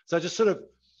it. So I just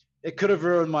it could have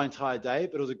ruined my entire day,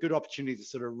 but it was a good opportunity to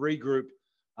sort of regroup,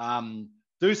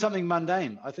 do something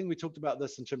mundane. I think we talked about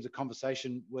this in terms of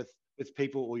conversation with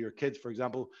people or your kids, for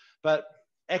example, but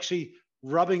actually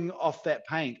rubbing off that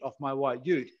paint off my white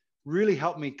ute really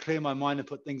helped me clear my mind and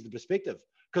put things in perspective,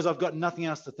 because I've got nothing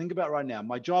else to think about right now.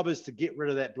 My job is to get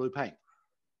rid of that blue paint.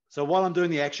 So while I'm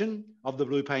doing the action of the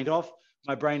blue paint off,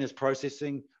 my brain is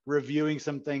processing, reviewing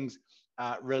some things,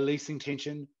 releasing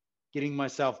tension, getting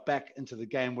myself back into the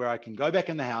game where I can go back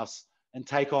in the house and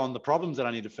take on the problems that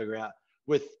I need to figure out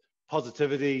with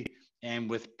positivity and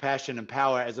with passion and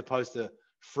power, as opposed to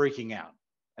freaking out.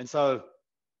 And so,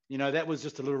 that was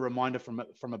just a little reminder from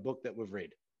a book that we've read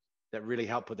that really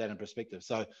helped put that in perspective.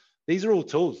 So these are all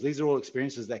tools. These are all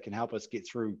experiences that can help us get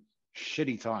through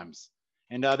shitty times.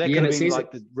 And that Yeah, could have it's been easy.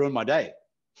 like ruined my day.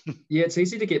 Yeah, it's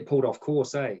easy to get pulled off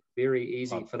course, eh? Very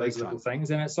easy for those big little time.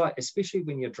 things. And it's like, especially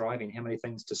when you're driving, how many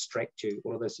things distract you,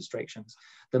 all of those distractions,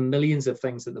 the millions of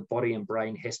things that the body and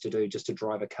brain has to do just to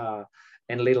drive a car.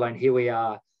 And let alone here we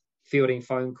are fielding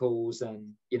phone calls,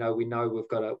 and, you know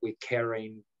we're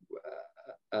carrying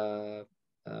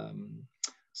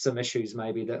some issues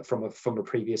maybe that from a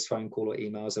previous phone call or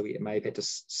emails that we may have had to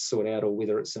sort out, or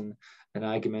whether it's an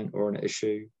argument or an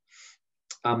issue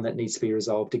that needs to be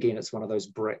resolved. Again, it's one of those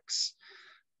bricks.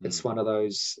 It's one of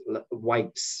those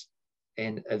weights,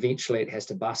 and eventually it has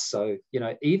to bust. So, you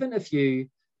know, even if you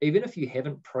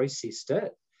haven't processed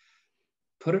it,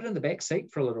 put it in the back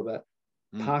seat for a little bit,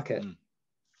 park it,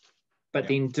 but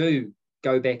then do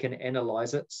go back and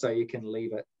analyze it so you can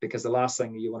leave it, because the last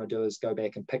thing you want to do is go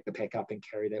back and pick the pack up and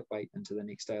carry that weight into the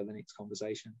next day or the next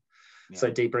conversation. So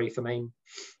debrief. I mean,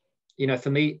 you know, for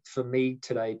me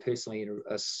today personally,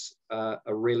 a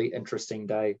really interesting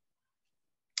day.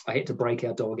 I had to break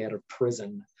our dog out of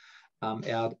prison.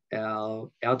 Our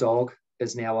dog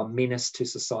is now a menace to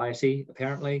society,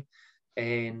 apparently.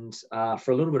 And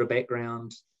for a little bit of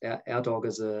background, our dog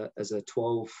is a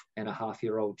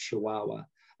 12-and-a-half-year-old Chihuahua,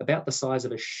 about the size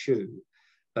of a shoe.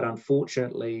 But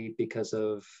unfortunately, because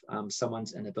of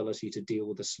someone's inability to deal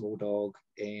with a small dog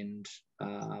and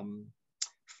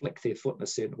flick their foot in a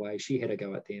certain way, she had a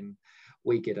go at them.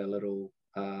 We get a little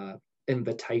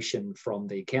invitation from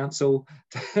the council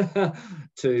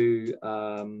to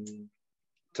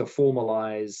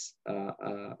formalize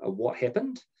what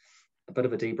happened, a bit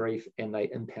of a debrief, and they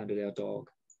impounded our dog,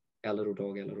 our little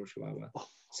Chihuahua.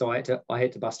 So I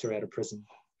had to bust her out of prison,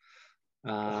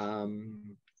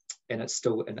 and it's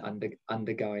still an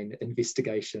undergoing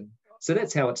investigation. So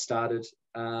that's how it started.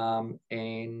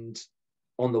 And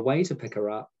on the way to pick her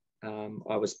up,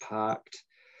 I was parked,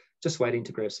 just waiting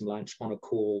to grab some lunch, on a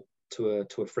call to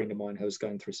a friend of mine who was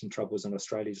going through some troubles in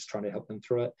Australia, just trying to help them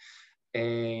through it.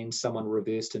 And someone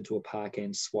reversed into a park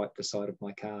and swiped the side of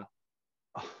my car.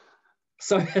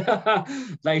 So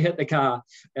they hit the car,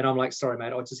 and I'm like, sorry,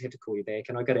 mate, I'll just have to call you back.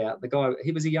 And I got out. The guy,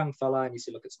 he was a young fella, and he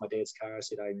said, look, it's my dad's car. I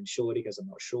said, are you insured? He goes, I'm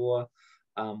not sure.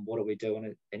 What are we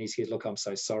doing? And he said, look, I'm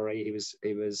so sorry. He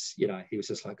was, you know, he was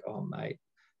just like, oh, mate.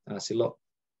 And I said, look,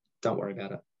 don't worry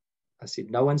about it. I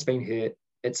said, no one's been hurt.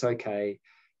 It's okay.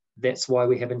 That's why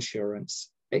we have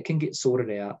insurance. It can get sorted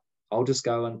out. I'll just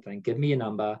go and think, give me your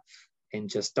number, and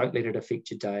just don't let it affect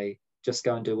your day. Just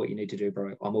go and do what you need to do,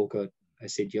 bro. I'm all good. I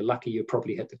said, you're lucky you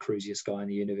probably hit the cruisiest guy in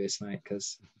the universe, mate,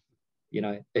 because, you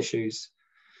know, issues,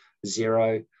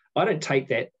 zero. I don't take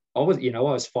that. I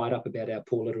was fired up about our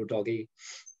poor little doggy.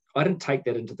 I didn't take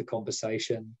that into the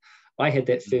conversation. I had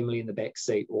that firmly in the back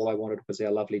seat. All I wanted was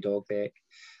our lovely dog back.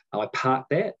 I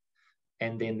parked that.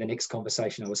 And then the next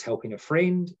conversation, I was helping a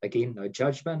friend. Again, no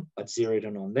judgment. I'd zeroed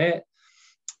in on that.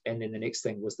 And then the next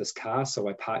thing was this car. So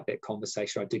I parked that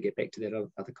conversation. I did get back to that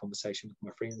other conversation with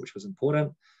my friend, which was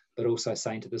important, but also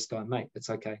saying to this guy, mate,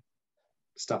 it's okay.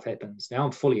 Stuff happens. Now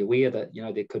I'm fully aware that, you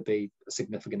know, there could be a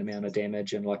significant amount of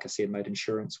damage. And like I said, mate,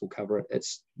 insurance will cover it.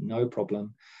 It's no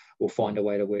problem. We'll find a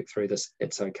way to work through this.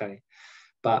 It's okay.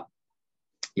 But,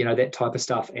 you know, that type of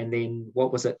stuff. And then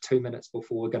what was it, 2 minutes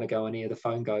before we're going to go in here, the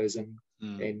phone goes, and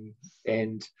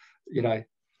you know,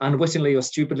 unwittingly or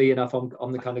stupidly enough,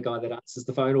 I'm the kind of guy that answers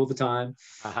the phone all the time.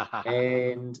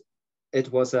 And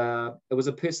it was a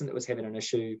person that was having an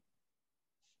issue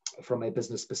from a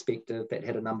business perspective that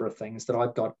had a number of things that I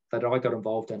got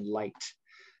involved in late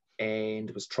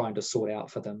and was trying to sort out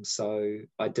for them. So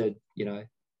I did, you know,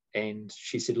 and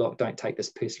she said, look, don't take this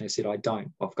personally. I said, I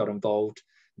don't. I've got involved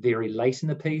very late in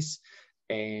the piece.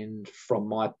 And from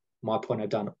my point, I've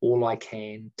done all I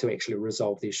can to actually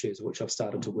resolve the issues, which I've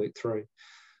started to work through.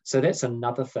 So that's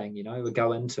another thing, you know, we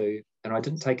go into, and I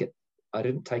didn't take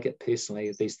it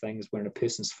personally, these things when a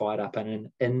person's fired up and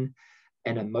in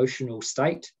an emotional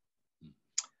state.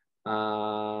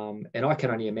 And I can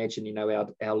only imagine, you know,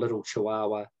 our little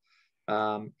Chihuahua,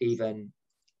 even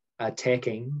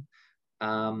attacking,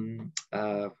 I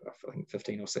think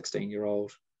 15 or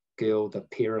 16-year-old girl, the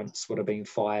parents would have been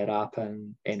fired up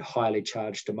and highly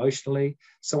charged emotionally.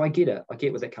 So I get it. I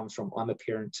get where that comes from. I'm a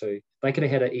parent too. They could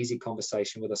have had an easy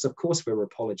conversation with us. Of course, we're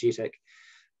apologetic,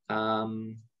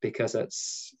 because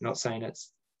it's not saying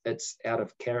it's out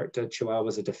of character.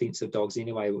 Chihuahuas are defensive dogs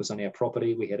anyway. It was on our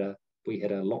property. We had a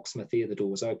locksmith there. The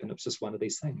door was open. It was just one of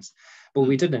these things. But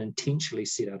we didn't intentionally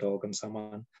set our dog on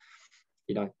someone.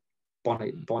 You know,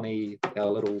 Bonnie, our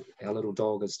little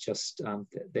dog is just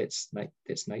that's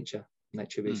nature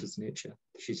versus nurture.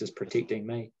 She's just protecting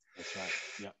me. That's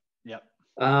right. Yep.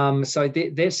 So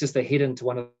that's just the head into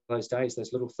one of those days,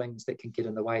 those little things that can get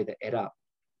in the way that add up,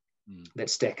 that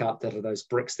stack up, that are those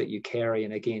bricks that you carry.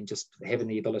 And again, just having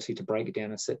the ability to break it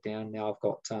down and sit down. Now I've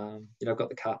got, I've got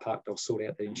the car parked. I'll sort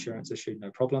out the insurance issue,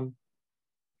 no problem.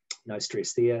 No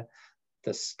stress there.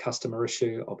 This customer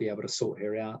issue, I'll be able to sort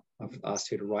her out. I've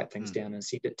asked her to write things down and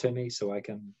send it to me so I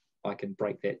can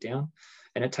break that down.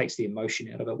 And it takes the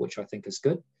emotion out of it, which I think is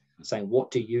good. Saying, what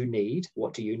do you need?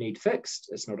 What do you need fixed?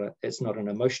 It's not an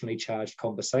emotionally charged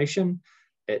conversation.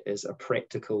 It is a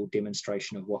practical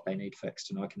demonstration of what they need fixed,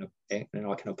 and I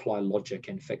can apply logic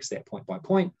and fix that point by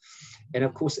point. And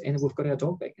of course, and we've got our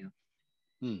dog back now.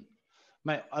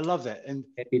 Mate, I love that. And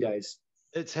happy days.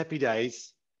 It's happy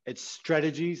days. It's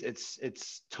strategies.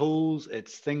 It's tools.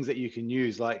 It's things that you can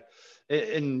use. Like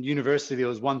in university, there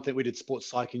was one thing, we did sports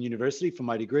psych in university for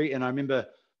my degree, and I remember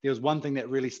there was one thing that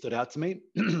really stood out to me,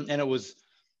 and it was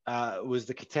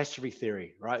the catastrophe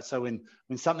theory, right? So when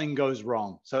something goes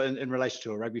wrong, so in relation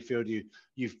to a rugby field, you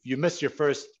miss your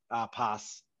first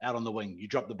pass out on the wing, you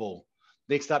drop the ball.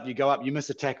 Next up, you go up, you miss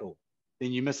a tackle,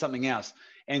 then you miss something else.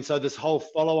 And so this whole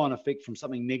follow-on effect from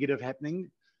something negative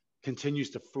happening continues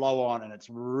to flow on, and it's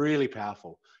really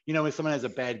powerful. You know, when someone has a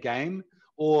bad game,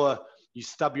 or you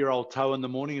stub your old toe in the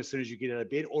morning as soon as you get out of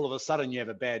bed, all of a sudden you have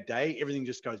a bad day. Everything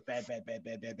just goes bad.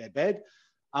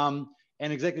 And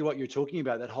exactly what you're talking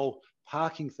about, that whole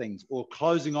parking things or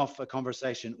closing off a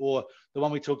conversation, or the one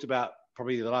we talked about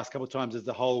probably the last couple of times is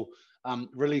the whole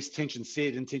release tension,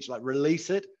 set intention, like release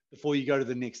it before you go to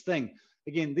the next thing.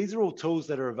 Again, these are all tools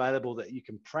that are available that you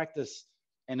can practice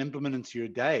and implement into your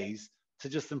days to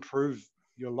just improve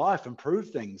your life,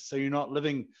 improve things. So you're not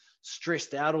living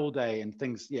stressed out all day and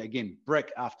things, again,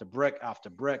 brick after brick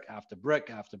after brick after brick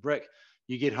after brick.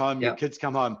 You get home, your kids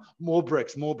come home, more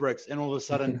bricks, and all of a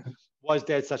sudden, why is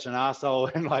dad such an asshole?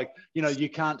 And you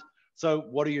can't. So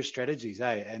what are your strategies,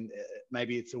 And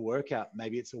maybe it's a workout,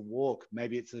 maybe it's a walk,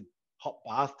 maybe it's a hot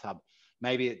bathtub,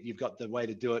 maybe you've got the way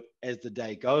to do it as the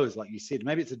day goes, like you said,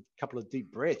 maybe it's a couple of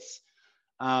deep breaths.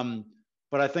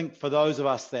 But I think for those of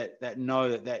us that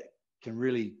know that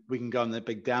we can go in the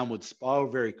big downward spiral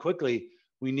very quickly,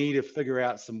 we need to figure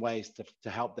out some ways to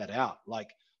help that out. Like,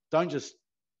 don't just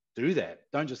do that.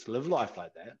 Don't just live life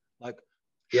like that. Like,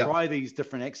 try these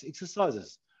different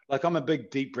exercises. Like, I'm a big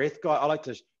deep breath guy. I like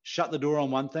to shut the door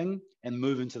on one thing and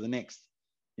move into the next.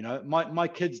 You know, my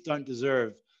kids don't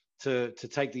deserve to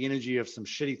take the energy of some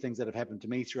shitty things that have happened to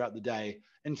me throughout the day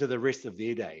into the rest of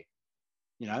their day.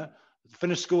 You know,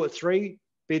 finish school at 3,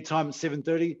 bedtime at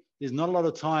 7:30. There's not a lot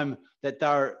of time that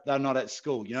they're not at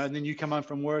school, you know, and then you come home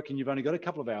from work and you've only got a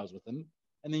couple of hours with them,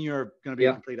 and then you're going to be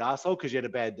a complete asshole because you had a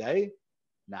bad day.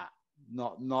 Nah,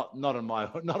 not in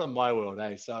my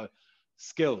world, So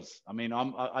skills. I mean,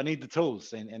 I need the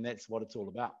tools, and that's what it's all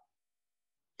about.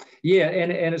 Yeah,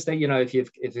 and it's that, you know, if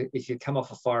you come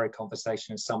off a fiery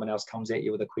conversation and someone else comes at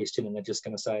you with a question and they're just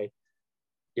going to say,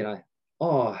 you know,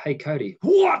 oh, hey Cody,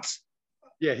 what?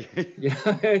 Yeah. You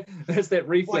know, it's that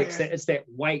reflex, it's that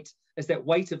weight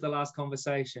of the last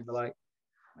conversation. They're like,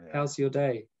 how's your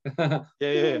day?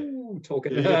 Ooh, talk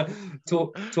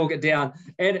it down.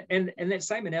 And that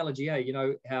same analogy, you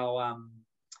know, how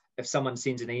if someone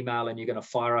sends an email and you're going to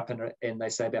fire up and they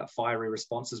say about fiery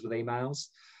responses with emails,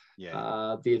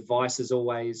 the advice is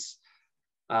always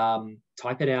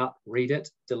type it out, read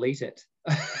it, delete it.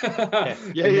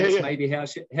 That's maybe how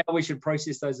we should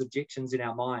process those objections in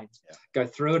our mind. Go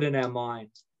through it in our mind,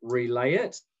 relay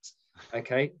it,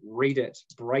 read it,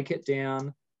 break it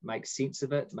down, make sense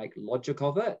of it, make logic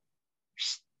of it,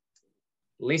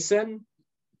 listen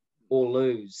or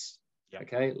lose.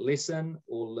 Listen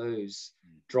or lose,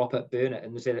 drop it, burn it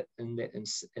in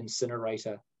that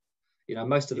incinerator. You know,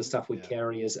 most of the stuff we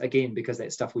carry is, again, because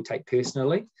that stuff we take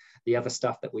personally. The other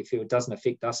stuff that we feel doesn't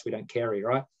affect us, we don't carry,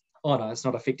 right? Oh no, it's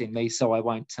not affecting me, so I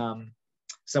won't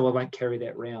carry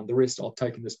that around. The rest, I've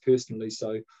taken this personally,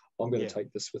 so I'm going to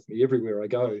take this with me everywhere I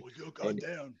go.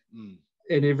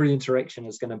 And every interaction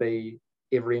is going to be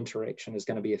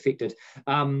affected.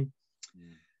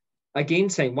 Again,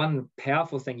 saying one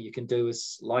powerful thing you can do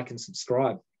is like and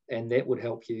subscribe, and that would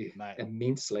help you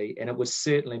immensely, and it would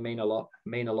certainly mean a lot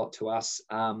to us.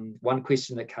 One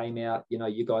question that came out, you know,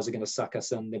 you guys are going to suck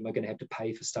us in, then we're going to have to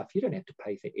pay for stuff. You don't have to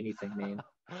pay for anything, man.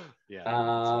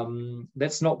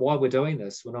 That's not why we're doing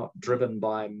this. We're not driven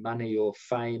by money or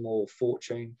fame or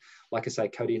fortune. Like I say,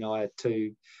 Cody and I are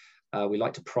two. We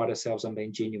like to pride ourselves on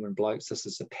being genuine blokes. This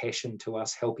is a passion to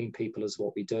us. Helping people is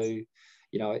what we do.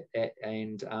 you know,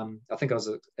 and I think I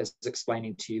was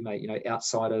explaining to you, mate, you know,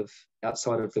 outside of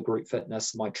the group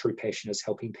fitness, my true passion is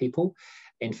helping people.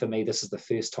 And for me, this is the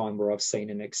first time where I've seen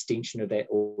an extension of that,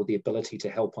 or the ability to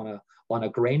help on a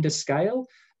grander scale.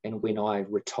 And when I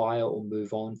retire or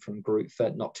move on from group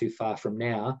fit, not too far from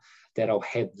now, that I'll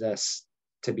have this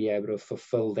to be able to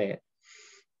fulfill that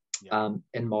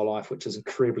in my life, which is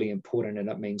incredibly important, and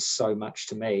it means so much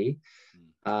to me.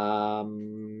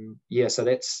 So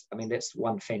that's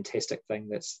one fantastic thing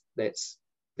that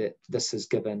this has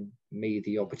given me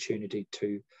the opportunity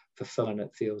to fulfill, and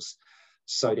it feels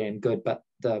so damn good. But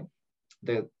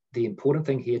the important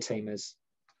thing here, team, is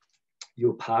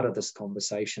you're part of this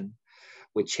conversation.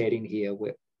 We're chatting here.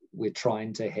 We're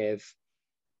trying to have.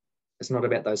 It's not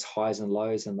about those highs and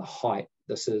lows and the hype.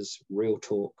 This is real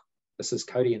talk. This is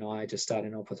Cody and I just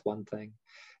starting off with one thing,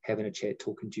 having a chat,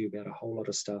 talking to you about a whole lot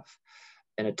of stuff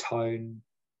in a tone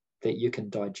that you can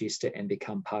digest it and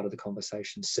become part of the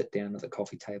conversation. Sit down at the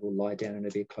coffee table, lie down in a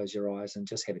bed, close your eyes, and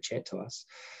just have a chat to us.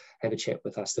 Have a chat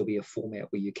with us. There'll be a format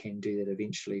where you can do that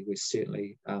eventually. We're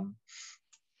certainly,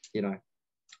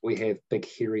 we have big,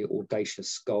 hairy,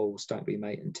 audacious goals, don't we,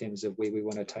 mate, in terms of where we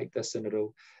want to take this, and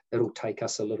it'll take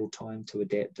us a little time to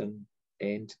adapt and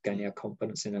gain our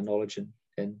confidence and our knowledge,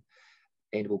 and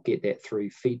we'll get that through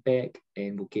feedback,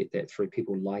 and we'll get that through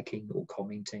people liking or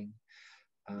commenting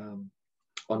on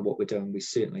what we're doing. We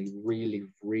certainly really,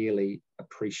 really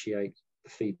appreciate the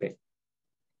feedback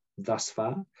thus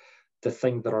far. The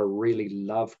thing that I really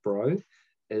love, bro,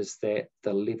 is that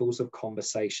the levels of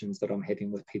conversations that I'm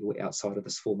having with people outside of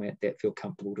this format that feel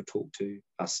comfortable to talk to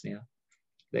us now,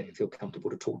 that feel comfortable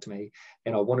to talk to me.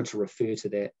 And I wanted to refer to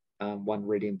that one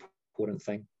really important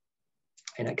thing.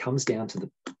 And it comes down to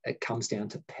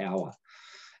power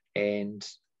and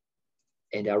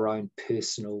our own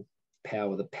personal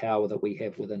power, the power that we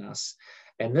have within us.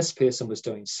 And this person was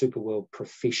doing super well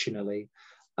professionally.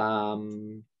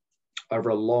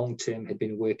 Over a long term, had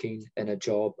been working in a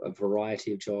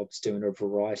variety of jobs, doing a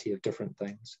variety of different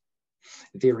things.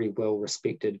 Very well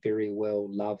respected, very well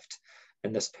loved.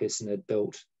 And this person had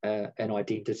built an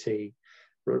identity,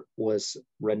 was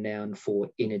renowned for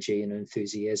energy and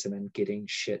enthusiasm and getting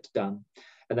shit done.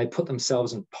 And they put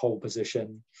themselves in pole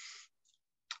position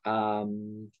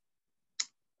to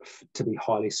be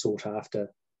highly sought after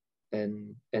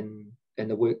in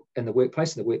the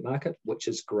workplace, in the work market, which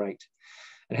is great.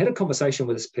 And I had a conversation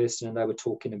with this person, and they were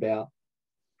talking about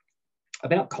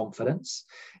confidence,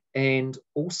 and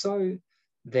also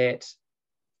that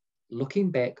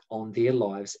looking back on their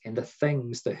lives and the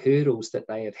hurdles that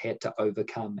they have had to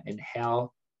overcome, and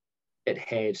how it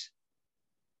had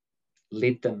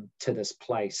led them to this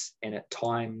place. And at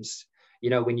times, you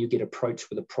know, when you get approached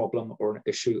with a problem or an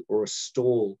issue or a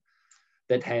stall,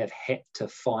 that have had to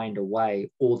find a way,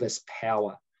 all this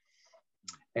power.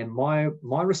 And my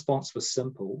response was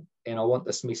simple, and I want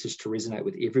this message to resonate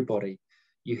with everybody.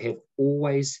 You have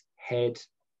always had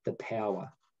the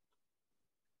power.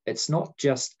 It's not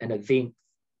just an event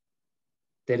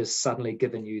that has suddenly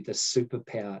given you the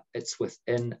superpower. It's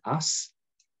within us,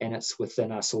 and it's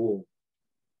within us all.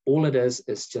 All it is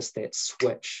just that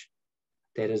switch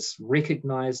that has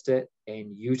recognized it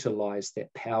and utilized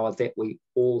that power that we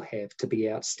all have to be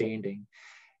outstanding.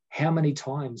 How many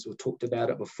times, we've talked about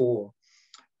it before,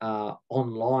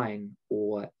 online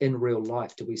or in real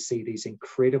life, do we see these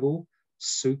incredible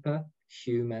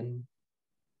superhuman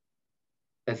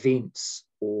events,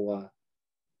 or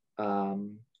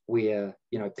where,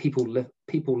 you know, people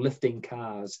lifting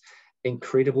cars,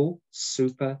 incredible,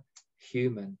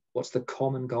 superhuman. What's the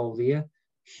common goal there?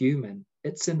 Human.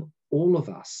 It's in all of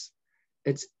us.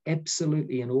 It's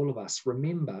absolutely in all of us.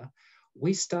 Remember,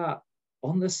 we start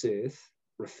on this earth,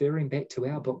 referring back to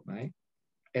our book, mate,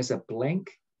 as a blank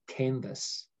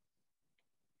canvas.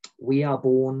 We are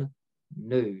born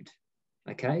nude,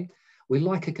 okay? We're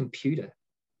like a computer,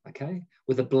 okay,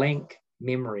 with a blank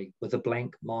memory, with a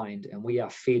blank mind, and we are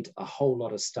fed a whole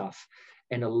lot of stuff.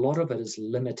 And a lot of it is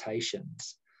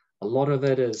limitations. A lot of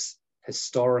it is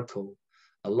historical.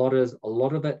 A lot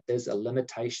of it is a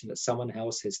limitation that someone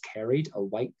else has carried, a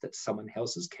weight that someone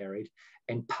else has carried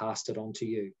and passed it on to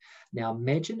you. Now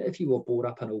imagine if you were brought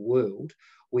up in a world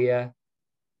where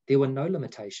there were no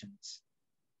limitations.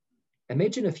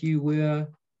 Imagine if you were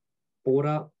brought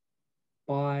up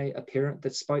by a parent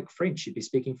that spoke French, you'd be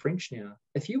speaking French now.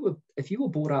 If you were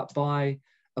brought up by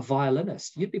a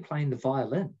violinist, you'd be playing the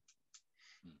violin.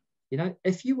 You know,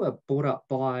 if you were brought up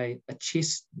by a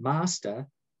chess master,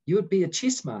 you would be a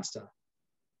chess master.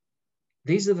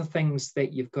 These are the things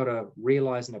that you've got to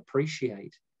realize and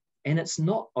appreciate. And it's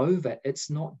not over. It's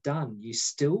not done. You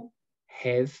still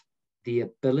have the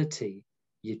ability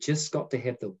You just got to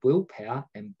have the willpower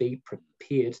and be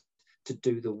prepared to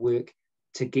do the work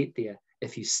to get there.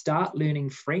 If you start learning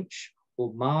French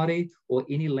or Māori or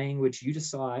any language you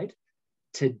decide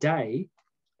today,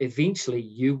 eventually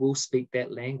you will speak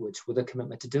that language with a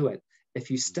commitment to do it. If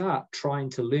you start trying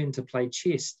to learn to play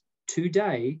chess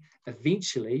today,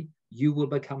 eventually you will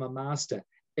become a master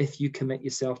if you commit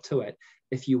yourself to it.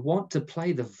 If you want to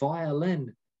play the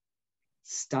violin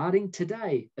starting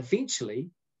today, eventually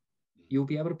you'll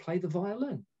be able to play the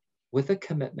violin with a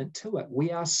commitment to it.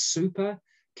 We are super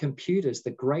computers.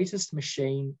 The greatest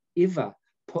machine ever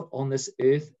put on this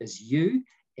earth is you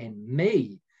and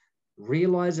me.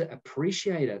 Realize it,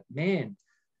 appreciate it. Man,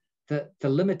 the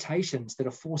limitations that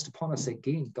are forced upon us,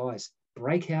 again, guys,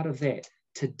 break out of that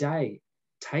today.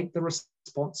 Take the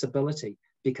responsibility,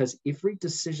 because every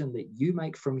decision that you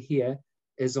make from here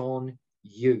is on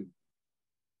you.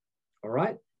 All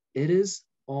right? It is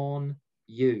on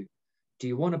you. Do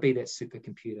you want to be that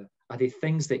supercomputer? Are there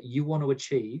things that you want to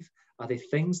achieve? Are there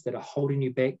things that are holding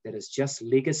you back that is just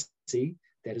legacy,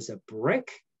 that is a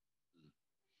brick?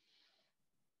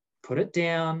 Put it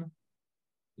down,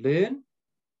 learn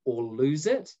or lose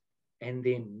it, and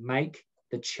then make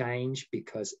the change,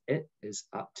 because it is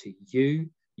up to you.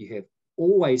 You have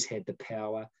always had the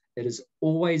power. It has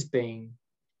always been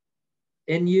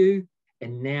in you,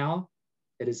 and now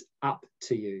it is up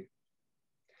to you.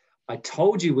 I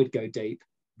told you we'd go deep.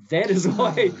 That is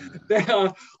why,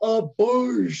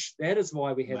 boosh. That is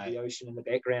why we have the ocean in the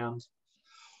background.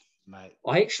 Mate,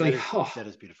 I actually, that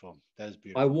is beautiful. That is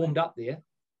beautiful. I warmed up there.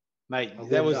 Mate,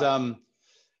 that was,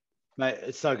 mate,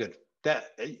 it's so good. That,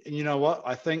 you know what?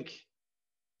 I think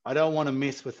I don't want to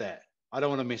mess with that. I don't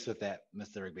want to mess with that,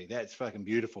 Mr. Rigby. That's fucking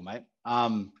beautiful, mate.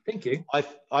 Thank you. I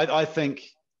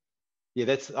think, yeah,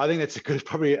 I think that's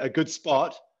probably a good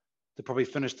spot to probably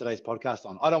finish today's podcast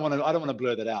on. I don't want to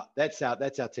blur that out. That's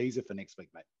our teaser for next week,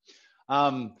 mate.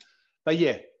 But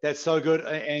yeah, that's so good.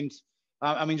 And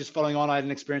I mean, just following on, I had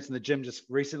an experience in the gym just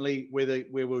recently where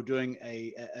we were doing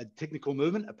a technical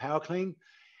movement, a power clean,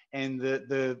 and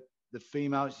the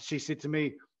female, she said to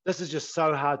me, "This is just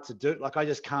so hard to do. Like, I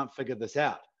just can't figure this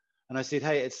out." And I said,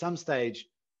 "Hey, at some stage,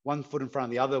 one foot in front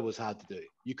of the other was hard to do.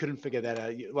 You couldn't figure that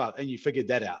out. Well, and you figured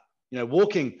that out. You know,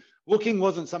 walking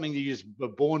wasn't something you just were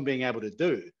born being able to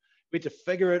do. We had to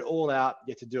figure it all out.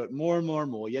 You had to do it more and more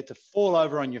and more. You had to fall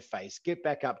over on your face, get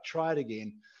back up, try it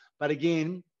again. But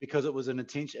again, because it was an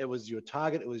intention, it was your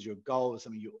target, it was your goal, it was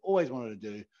something you always wanted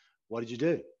to do. What did you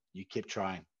do? You kept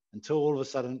trying until all of a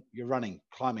sudden you're running,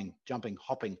 climbing, jumping,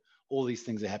 hopping. All these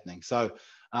things are happening. So,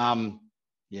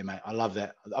 yeah, mate, I love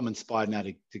that. I'm inspired now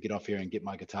to get off here and get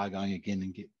my guitar going again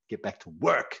and get back to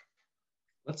work.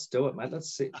 Let's do it, mate.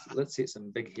 Let's set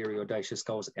some big, hairy, audacious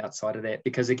goals outside of that.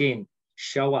 Because again,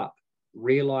 show up,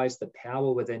 realize the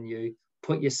power within you,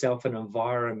 put yourself in an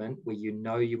environment where you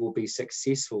know you will be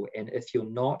successful. And if you're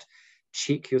not,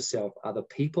 check yourself. Are the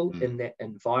people in that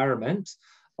environment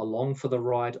along for the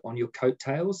ride on your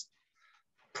coattails,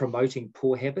 promoting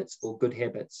poor habits or good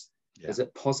habits? Yeah. Is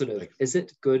it positive? Is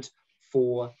it good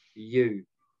for you?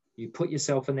 You put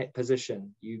yourself in that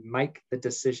position. You make the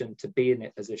decision to be in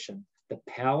that position. The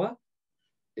power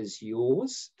is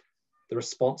yours. The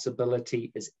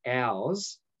responsibility is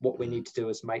ours. What we need to do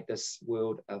is make this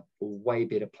world a way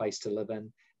better place to live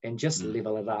in, and just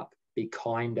level it up, be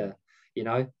kinder, you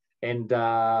know, and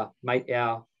mate,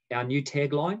 our new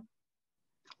tagline.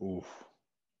 Oof.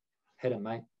 Hit him,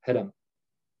 mate. Hit him.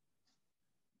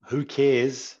 Who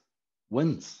cares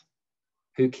wins.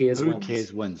 Who cares Who wins.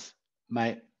 cares wins.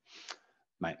 Mate,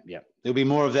 yeah. There'll be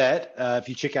more of that.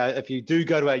 If you do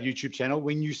go to our YouTube channel,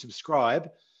 when you subscribe,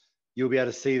 you'll be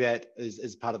able to see that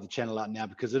as part of the channel out now,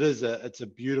 because it's a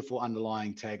beautiful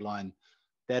underlying tagline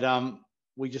that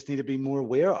we just need to be more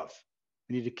aware of.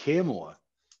 We need to care more.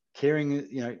 Caring,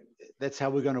 you know, that's how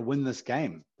we're going to win this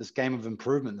game of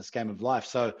improvement, this game of life.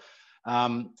 So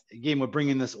again, we're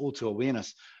bringing this all to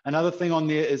awareness. Another thing on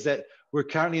there is that we're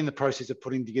currently in the process of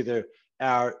putting together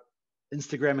our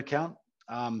Instagram account.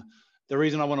 The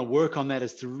reason I want to work on that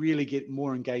is to really get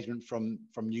more engagement from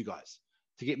you guys,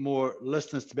 to get more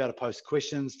listeners to be able to post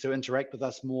questions, to interact with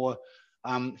us more,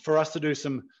 for us to do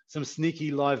some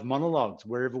sneaky live monologues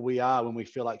wherever we are when we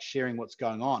feel like sharing what's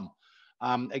going on.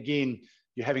 Again,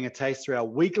 you're having a taste through our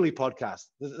weekly podcast.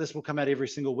 This will come out every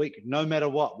single week, no matter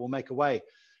what. We'll make a way.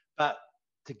 But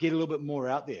to get a little bit more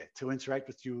out there, to interact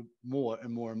with you more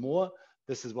and more and more,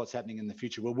 this is what's happening in the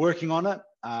future. We're working on it.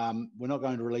 We're not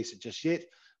going to release it just yet,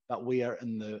 but we're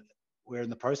in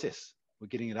the process. We're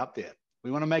getting it up there.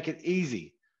 We want to make it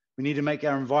easy. We need to make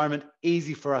our environment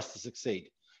easy for us to succeed.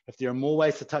 If there are more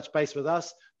ways to touch base with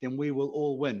us, then we will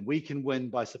all win. We can win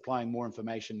by supplying more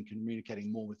information and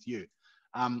communicating more with you.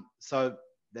 So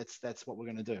that's what we're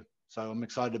going to do. So I'm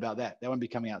excited about that. That won't be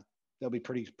coming out. That'll be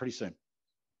pretty soon.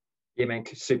 Yeah, man,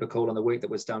 super cool. And the work that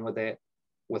was done with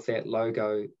that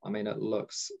logo, I mean, it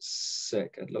looks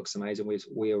sick. It looks amazing.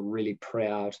 We are really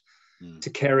proud to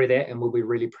carry that, and we'll be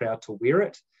really proud to wear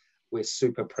it. We're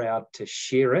super proud to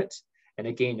share it. And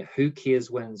again, who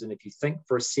cares wins. And if you think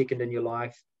for a second in your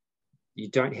life you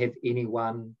don't have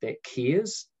anyone that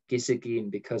cares, guess again,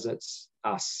 because it's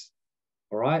us.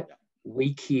 All right? Yeah.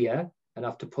 We care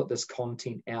enough to put this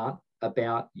content out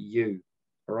about you.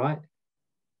 All right?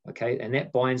 Okay, and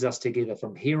that binds us together.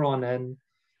 From here on in,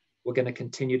 we're going to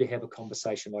continue to have a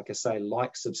conversation. Like I say,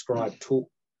 like, subscribe, talk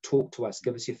to us,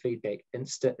 give us your feedback.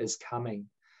 Insta is coming.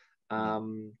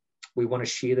 We want to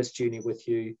share this journey with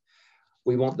you.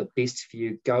 We want the best for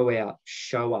you. Go out,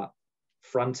 show up,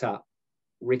 front up,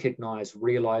 recognize,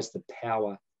 realize the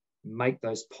power, make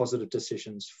those positive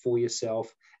decisions for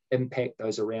yourself, impact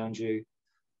those around you,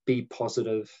 be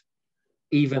positive.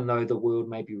 Even though the world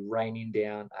may be raining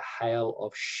down a hail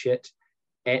of shit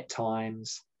at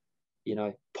times, you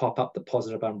know, pop up the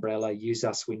positive umbrella, use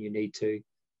us when you need to.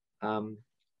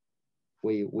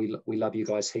 We love you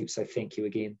guys heaps, so thank you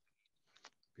again.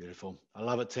 Beautiful. I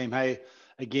love it, team. Hey,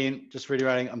 again, just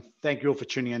reiterating, thank you all for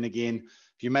tuning in again.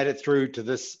 If you made it through to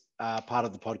this part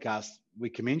of the podcast, we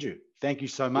commend you. Thank you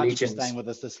so much for staying with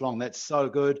us this long. That's so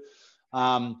good.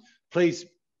 Please,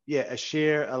 a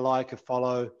share, a like, a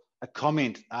follow, a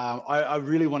comment. I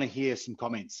really want to hear some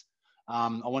comments.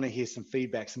 I want to hear some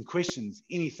feedback, some questions.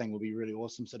 Anything will be really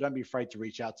awesome. So don't be afraid to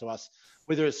reach out to us,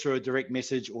 whether it's through a direct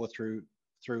message or through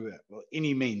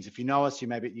any means. If you know us, you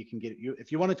can get it.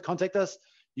 If you want to contact us,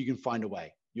 you can find a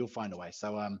way. You'll find a way.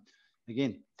 So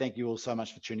again, thank you all so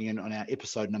much for tuning in on our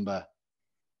episode number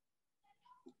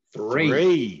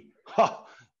 3. We're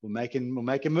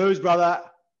making moves, brother.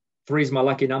 3 is my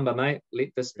lucky number, mate. Let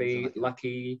this be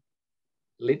lucky.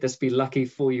 Let this be lucky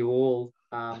for you all.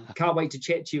 Can't wait to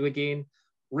chat to you again.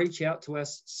 Reach out to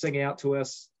us, sing out to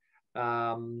us,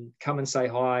 come and say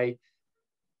hi,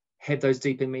 have those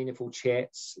deep and meaningful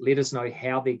chats. Let us know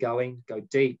how they're going. Go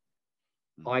deep,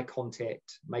 eye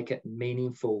contact, make it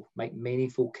meaningful, make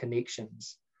meaningful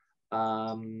connections.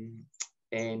 And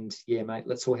yeah, mate,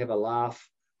 let's all have a laugh.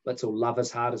 Let's all love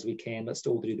as hard as we can. Let's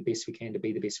all do the best we can to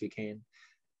be the best we can.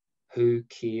 Who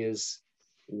cares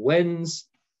wins.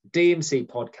 D.M.C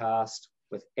podcast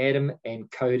with Adam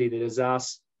and Cody. That is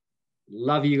us.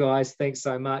 Love you guys. Thanks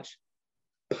so much.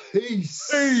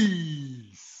 Peace.